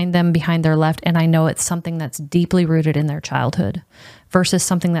behind them, behind their left, and I know it's something that's deeply rooted in their childhood versus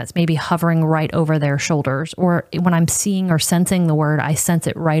something that's maybe hovering right over their shoulders. Or when I'm seeing or sensing the word, I sense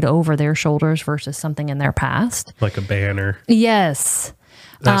it right over their shoulders versus something in their past. Like a banner. Yes.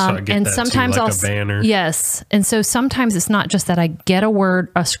 That's how I get and that sometimes too, like a banner. Yes. And so sometimes it's not just that I get a word,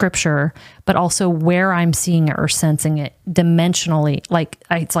 a scripture, but also where I'm seeing it or sensing it dimensionally.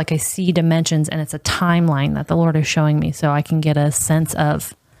 It's like I see dimensions, and it's a timeline that the Lord is showing me, so I can get a sense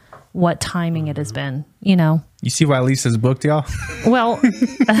of what timing it has been, you know. You see why Lisa's booked, y'all? Well,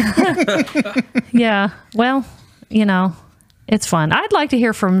 yeah. Well, you know, it's fun. I'd like to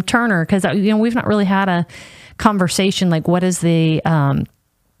hear from Turner because, you know, we've not really had a conversation like what is the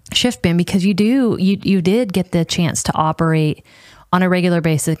shift been, because you did get the chance to operate on a regular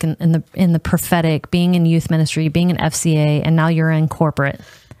basis in the prophetic, being in youth ministry, being in FCA, and now you're in corporate.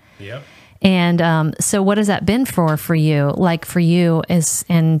 Yep. And so what has that been for you? Like for you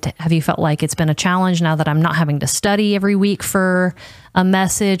and have you felt like it's been a challenge now that I'm not having to study every week for a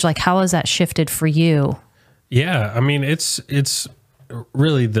message? Like how has that shifted for you? Yeah. I mean, it's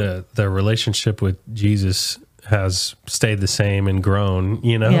really the relationship with Jesus has stayed the same and grown,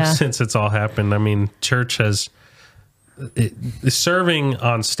 you know, since it's all happened. I mean, church serving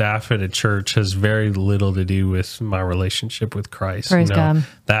on staff at a church has very little to do with my relationship with Christ. Praise God.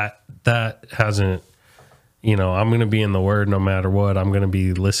 That hasn't, you know, I'm going to be in the Word no matter what. I'm going to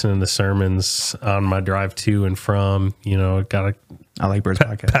be listening to sermons on my drive to and from, you know, I Like Birds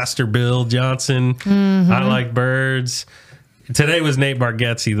podcast. Pastor Bill Johnson. I Like Birds. Today was Nate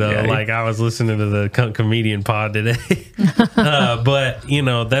Bargatze, though. Yeah, like I was listening to the comedian pod today. But you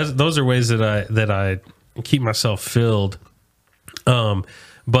know, those are ways that I keep myself filled.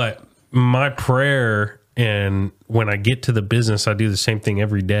 But my prayer, and when I get to the business, I do the same thing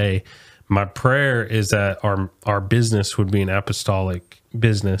every day. My prayer is that our business would be an apostolic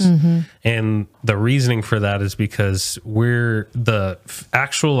business. And the reasoning for that is because we're the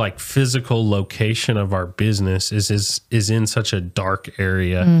actual like physical location of our business is in such a dark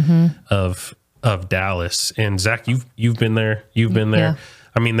area of Dallas. And Zach, you've been there. You've been there. Yeah.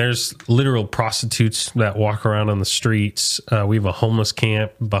 I mean, there's literal prostitutes that walk around on the streets. We have a homeless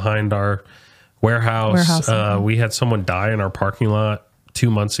camp behind our warehouse. We had someone die in our parking lot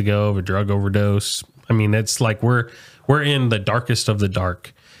 2 months ago of a drug overdose. I mean, it's like we're in the darkest of the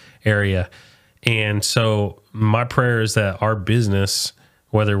dark area. And so my prayer is that our business,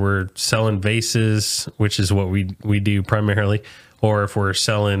 whether we're selling vases, which is what we do primarily, or if we're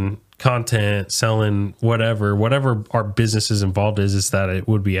selling content, selling whatever our business is involved is that it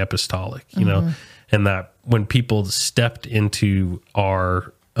would be apostolic, you know, and that when people stepped into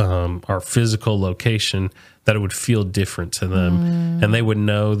our our physical location, that it would feel different to them, and they would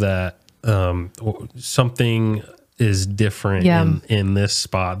know that something is different in this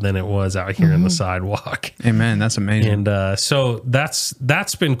spot than it was out here in the sidewalk. Amen. That's amazing. And so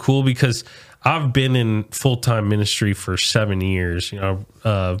that's been cool, because I've been in full-time ministry for 7 years,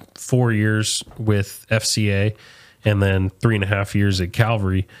 4 years with FCA and then 3.5 years at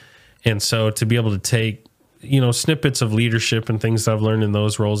Calvary. And so to be able to take, snippets of leadership and things that I've learned in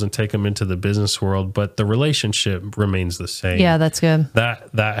those roles and take them into the business world, but the relationship remains the same. Yeah, that's good.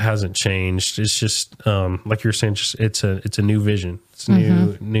 That hasn't changed. It's just like you're saying, just it's a new vision. It's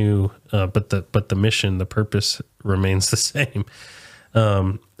new, but the mission, the purpose remains the same.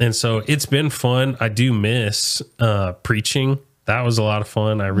 And so it's been fun. I do miss preaching. That was a lot of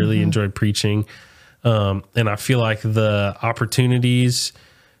fun. I really enjoyed preaching, and I feel like the opportunities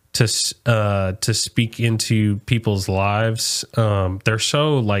to speak into people's lives, they're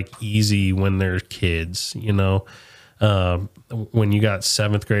so like easy when they're kids, when you got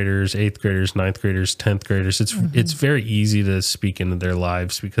 7th graders, 8th graders, 9th graders, 10th graders, it's very easy to speak into their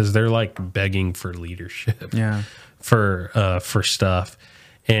lives, because they're like begging for leadership, for stuff.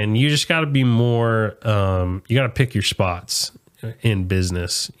 And you just got to be more, you got to pick your spots in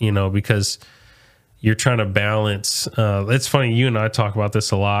business, because you're trying to balance. It's funny, you and I talk about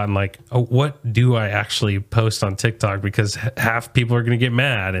this a lot, and like, what do I actually post on TikTok? Because half people are going to get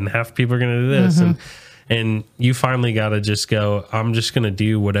mad and half people are going to do this. And you finally got to just go, I'm just going to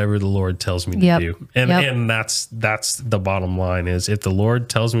do whatever the Lord tells me to do. And that's the bottom line, is if the Lord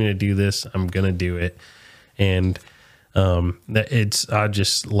tells me to do this, I'm going to do it. And I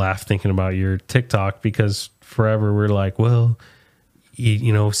just laugh thinking about your TikTok, because forever we're like, well,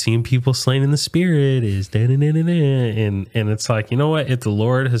 seeing people slain in the spirit is and it's like, you know what? If the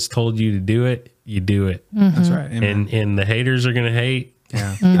Lord has told you to do it, you do it. That's right. Amen. And the haters are going to hate.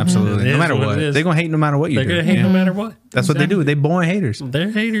 Yeah, absolutely. No matter what. They're going to hate no matter what you do. They're going to hate no matter what. That's what they do. They born haters.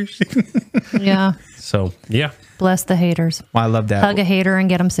 They're haters. Yeah. So, yeah. Bless the haters. Well, I love that. Hug a hater and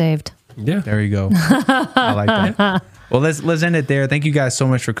get them saved. Yeah. There you go. I like that. Well, let's end it there. Thank you guys so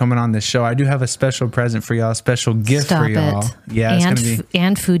much for coming on this show. I do have a special present for y'all, a special gift for y'all. Yeah, and it's gonna be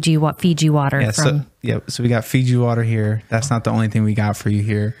and Fiji water. Yeah, from so we got Fiji water here. That's not the only thing we got for you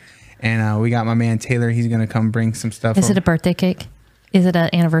here, and we got my man Taylor. He's gonna come bring some stuff. Is it a birthday cake? Is it an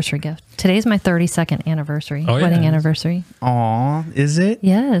anniversary gift? Today's my 32nd anniversary, wedding anniversary. Aw, is it?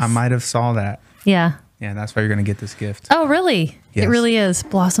 Yes. I might have saw that. Yeah. Yeah, that's why you're gonna get this gift. Oh, really? Yes. It really is.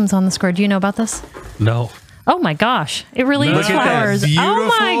 Blossoms on the Square. Do you know about this? No. Oh my gosh. It really is Look at that flowers. Oh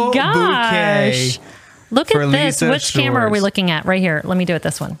my beautiful gosh. bouquet Look for at this. Lisa Which camera are we Schwarz. looking at? Right here. Let me do it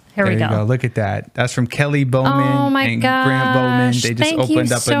this one. Here we There go. you go. Look at that. That's from Kelly Bowman Oh my and gosh. Grant Bowman. They just Thank opened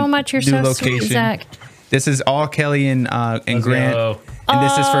you up so a much. You're new so location. sweet, Zach. This is all Kelly and Grant. go. And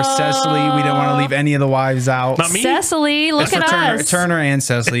this is for Cecily. We don't want to leave any of the wives out. Not me. Cecily, look That's at for us. Turner and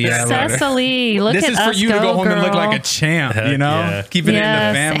Cecily. Yeah, Cecily, look this at is us. for you to go home and look girl. like a champ, Heck you know? yeah. Keeping it in the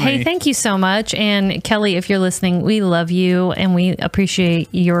Yes. family. Hey, thank you so much. And Kelly, if you're listening, we love you and we appreciate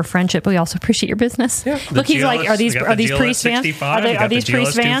your friendship, but we also appreciate your business. Yeah. Look, he's like, are these priest vans? Are these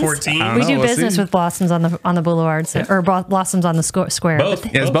priest vans? We do We'll business see. with Blossoms on the boulevard, or Blossoms on the square. Both.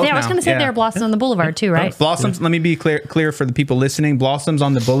 But Yeah, it's both I was now. going to say Yeah. they're Blossoms on the boulevard too, right? Blossoms, let me be clear for the people listening. Blossoms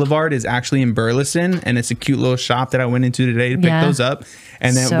on the Boulevard is actually in Burleson, and it's a cute little shop that I went into today to pick Yeah. those up.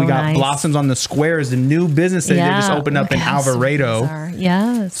 And then So we got nice. Blossoms on the Square is the new business that they just opened up Look in how sweet these Alvarado. are.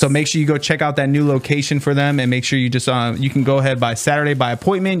 Yes. So make sure you go check out that new location for them, and make sure you just you can go ahead by Saturday by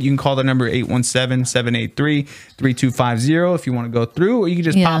appointment. You can call the number 817-783-3250 if you want to go through, or you can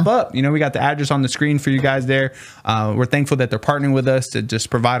just pop up. You know, we got the address on the screen for you guys there. We're thankful that they're partnering with us to just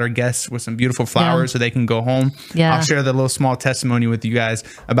provide our guests with some beautiful flowers so they can go home. Yeah. I'll share the little small testimony with you guys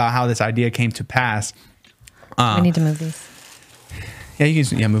about how this idea came to pass. We need to move these. Yeah, you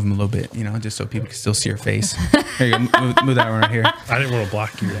can move them a little bit, you know, just so people can still see your face. There you go. Move that one right here. I didn't want to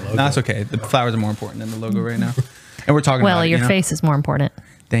block your logo. No, that's okay. The flowers are more important than the logo right now. And we're talking Well, about it, your you know? face is more important.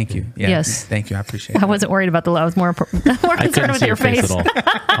 Thank you. Yeah, Yes. Thank you. I appreciate it. I wasn't worried about the logo. I was more concerned with your face. at all.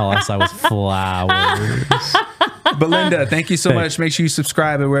 All I saw was flowers. Belinda, thank you so much. Make sure you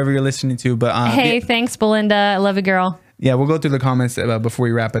subscribe wherever you're listening to. But Hey, thanks, Belinda. I love you, girl. yeah, we'll go through the comments before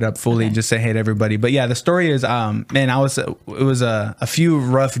we wrap it up fully. Just say hey to everybody. But yeah, the story is, man, it was a few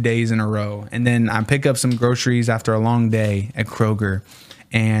rough days in a row, and then I pick up some groceries after a long day at Kroger,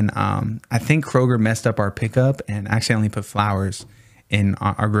 and I think Kroger messed up our pickup and accidentally put flowers in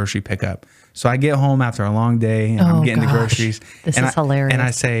our grocery pickup. So I get home after a long day, and I'm getting the groceries. This and is hilarious. And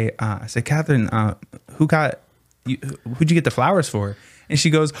I say, Catherine, who'd you get the flowers for? And she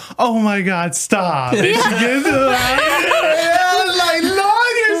goes, oh my God, stop. And she gets the flowers. I was like,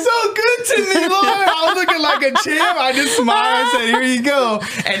 Lord, blessing me, Lord. I was looking like a champ. I just smiled and said, here you go.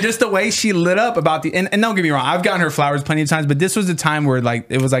 And just the way she lit up about and don't get me wrong, I've gotten her flowers plenty of times, but this was the time where like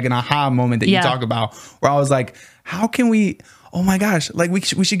it was like an aha moment that you talk about, where I was like, how can we, oh my gosh, like we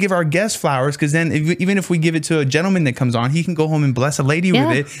should give our guests flowers, because then even if we give it to a gentleman that comes on, he can go home and bless a lady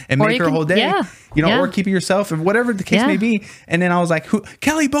with it and make her whole day, or keep it yourself, or whatever the case may be. And then I was like,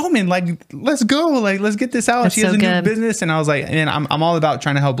 Kelly Bowman, like, let's go, like, let's get this out. She has a new business. And I was like, and I'm all about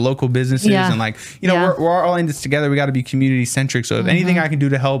trying to help local businesses and like, we're all in this together. We got to be community centric. So if anything I can do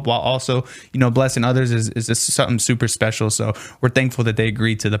to help while also, blessing others is just something super special. So we're thankful that they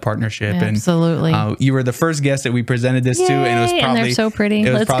agreed to the partnership. Absolutely. And you were the first guest that we presented this to, and it was probably, and they're so pretty.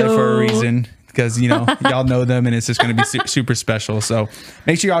 It was probably for a reason, because y'all know them, and it's just going to be super special. So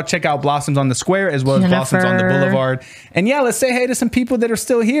make sure y'all check out Blossoms on the Square as well as Blossoms on the Boulevard. And let's say hey to some people that are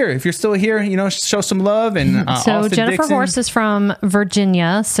still here. If you're still here, show some love. And so Austin Jennifer Dixon. Horst is from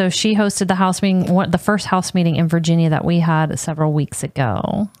Virginia, so she hosted the house meeting, the first house meeting in Virginia that we had several weeks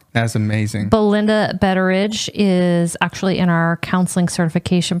ago. That's amazing. Belinda Betteridge is actually in our counseling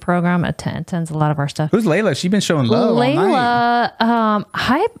certification program. Attends a lot of our stuff. Who's Layla? She's been showing love all night.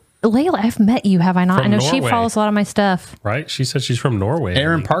 Hi, Layla. I've met you, have I not? From I know Norway. she follows a lot of my stuff. Right? She said she's from Norway.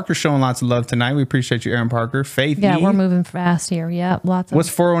 Aaron Parker showing lots of love tonight. We appreciate you, Aaron Parker. Faith. Yeah, we're moving fast here. Yeah, lots of. What's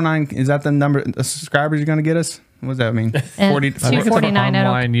 409? Is that the number of subscribers you're going to get us? What does that mean? 249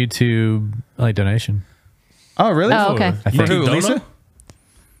 online YouTube donation. Oh, really? Oh, okay. For who, Lisa?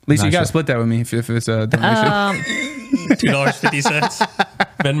 Lisa, you got to Not sure. split that with me if it's a donation. $2.50.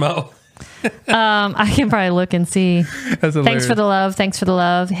 Venmo. I can probably look and see. That's hilarious. Thanks for the love. Thanks for the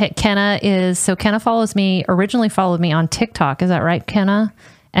love. Kenna follows me, originally followed me on TikTok. Is that right, Kenna?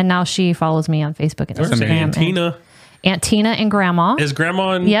 And now she follows me on Facebook and There's Instagram. Aunt Tina and Grandma. Is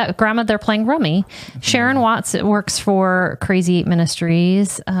Grandma on? Yeah, Grandma, they're playing Rummy. Sharon Watts works for Crazy 8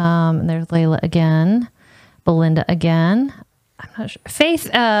 Ministries. There's Layla again. Belinda again. I'm not sure. Faith,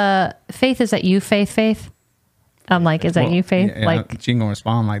 is that you, Faith? I'm like, is that you, Faith? Yeah, like, she ain't gonna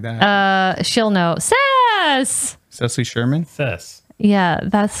respond like that. she'll know. Sass! Cecily Sherman? Cess. Yeah,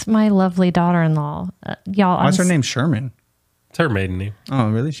 that's my lovely daughter-in-law. Y'all, Why's her name Sherman? It's her maiden name. Oh,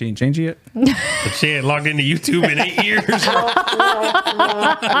 really? She ain't changed it yet? But she ain't logged into YouTube in 8 years.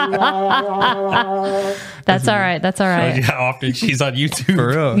 That's all right. That's all right. How often she's on YouTube. For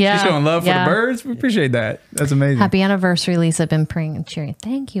real. Yeah, She's showing love for yeah. the birds. We appreciate that. That's amazing. Happy anniversary, Lisa. Been praying and cheering.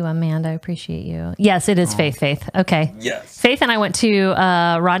 Thank you, Amanda. I appreciate you. Yes, it is Faith. Okay. Yes. Faith and I went to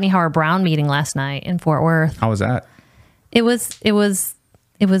Rodney Howard Brown meeting last night in Fort Worth. How was that? It was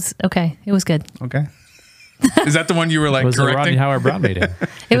okay. It was good. Okay. Is that the one you were like Was the Rodney correcting? Howard Brown meeting?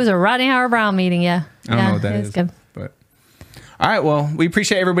 It was a Rodney Howard Brown meeting. Yeah. I don't know what that it is. was good. But all right, well, we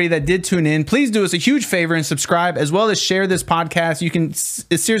appreciate everybody that did tune in. Please do us a huge favor and subscribe, as well as share this podcast. You can,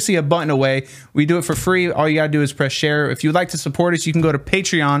 it's seriously a button away. We do it for free. All you got to do is press share. If you'd like to support us, you can go to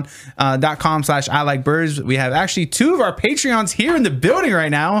patreon.com/ILikeBirds. We have actually 2 of our Patreons here in the building right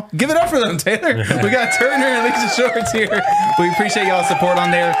now. Give it up for them, Taylor. We got Turner and Lisa Schwarz here. We appreciate y'all's support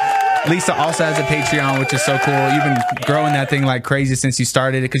on there. Lisa also has a Patreon, which is so cool. You've been growing that thing like crazy since you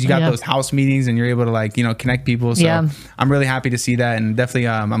started it, because you got those house meetings and you're able to connect people. So I'm really happy to see that, and definitely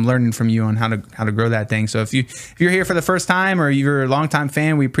I'm learning from you on how to grow that thing. So if you're here for the first time or you're a longtime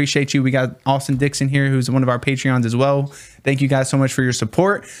fan, we appreciate you. We got Austin Dixon here, who's one of our Patreons as well. Thank you guys so much for your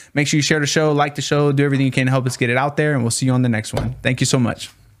support. Make sure you share the show, like the show, do everything you can to help us get it out there, and we'll see you on the next one. Thank you so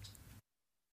much.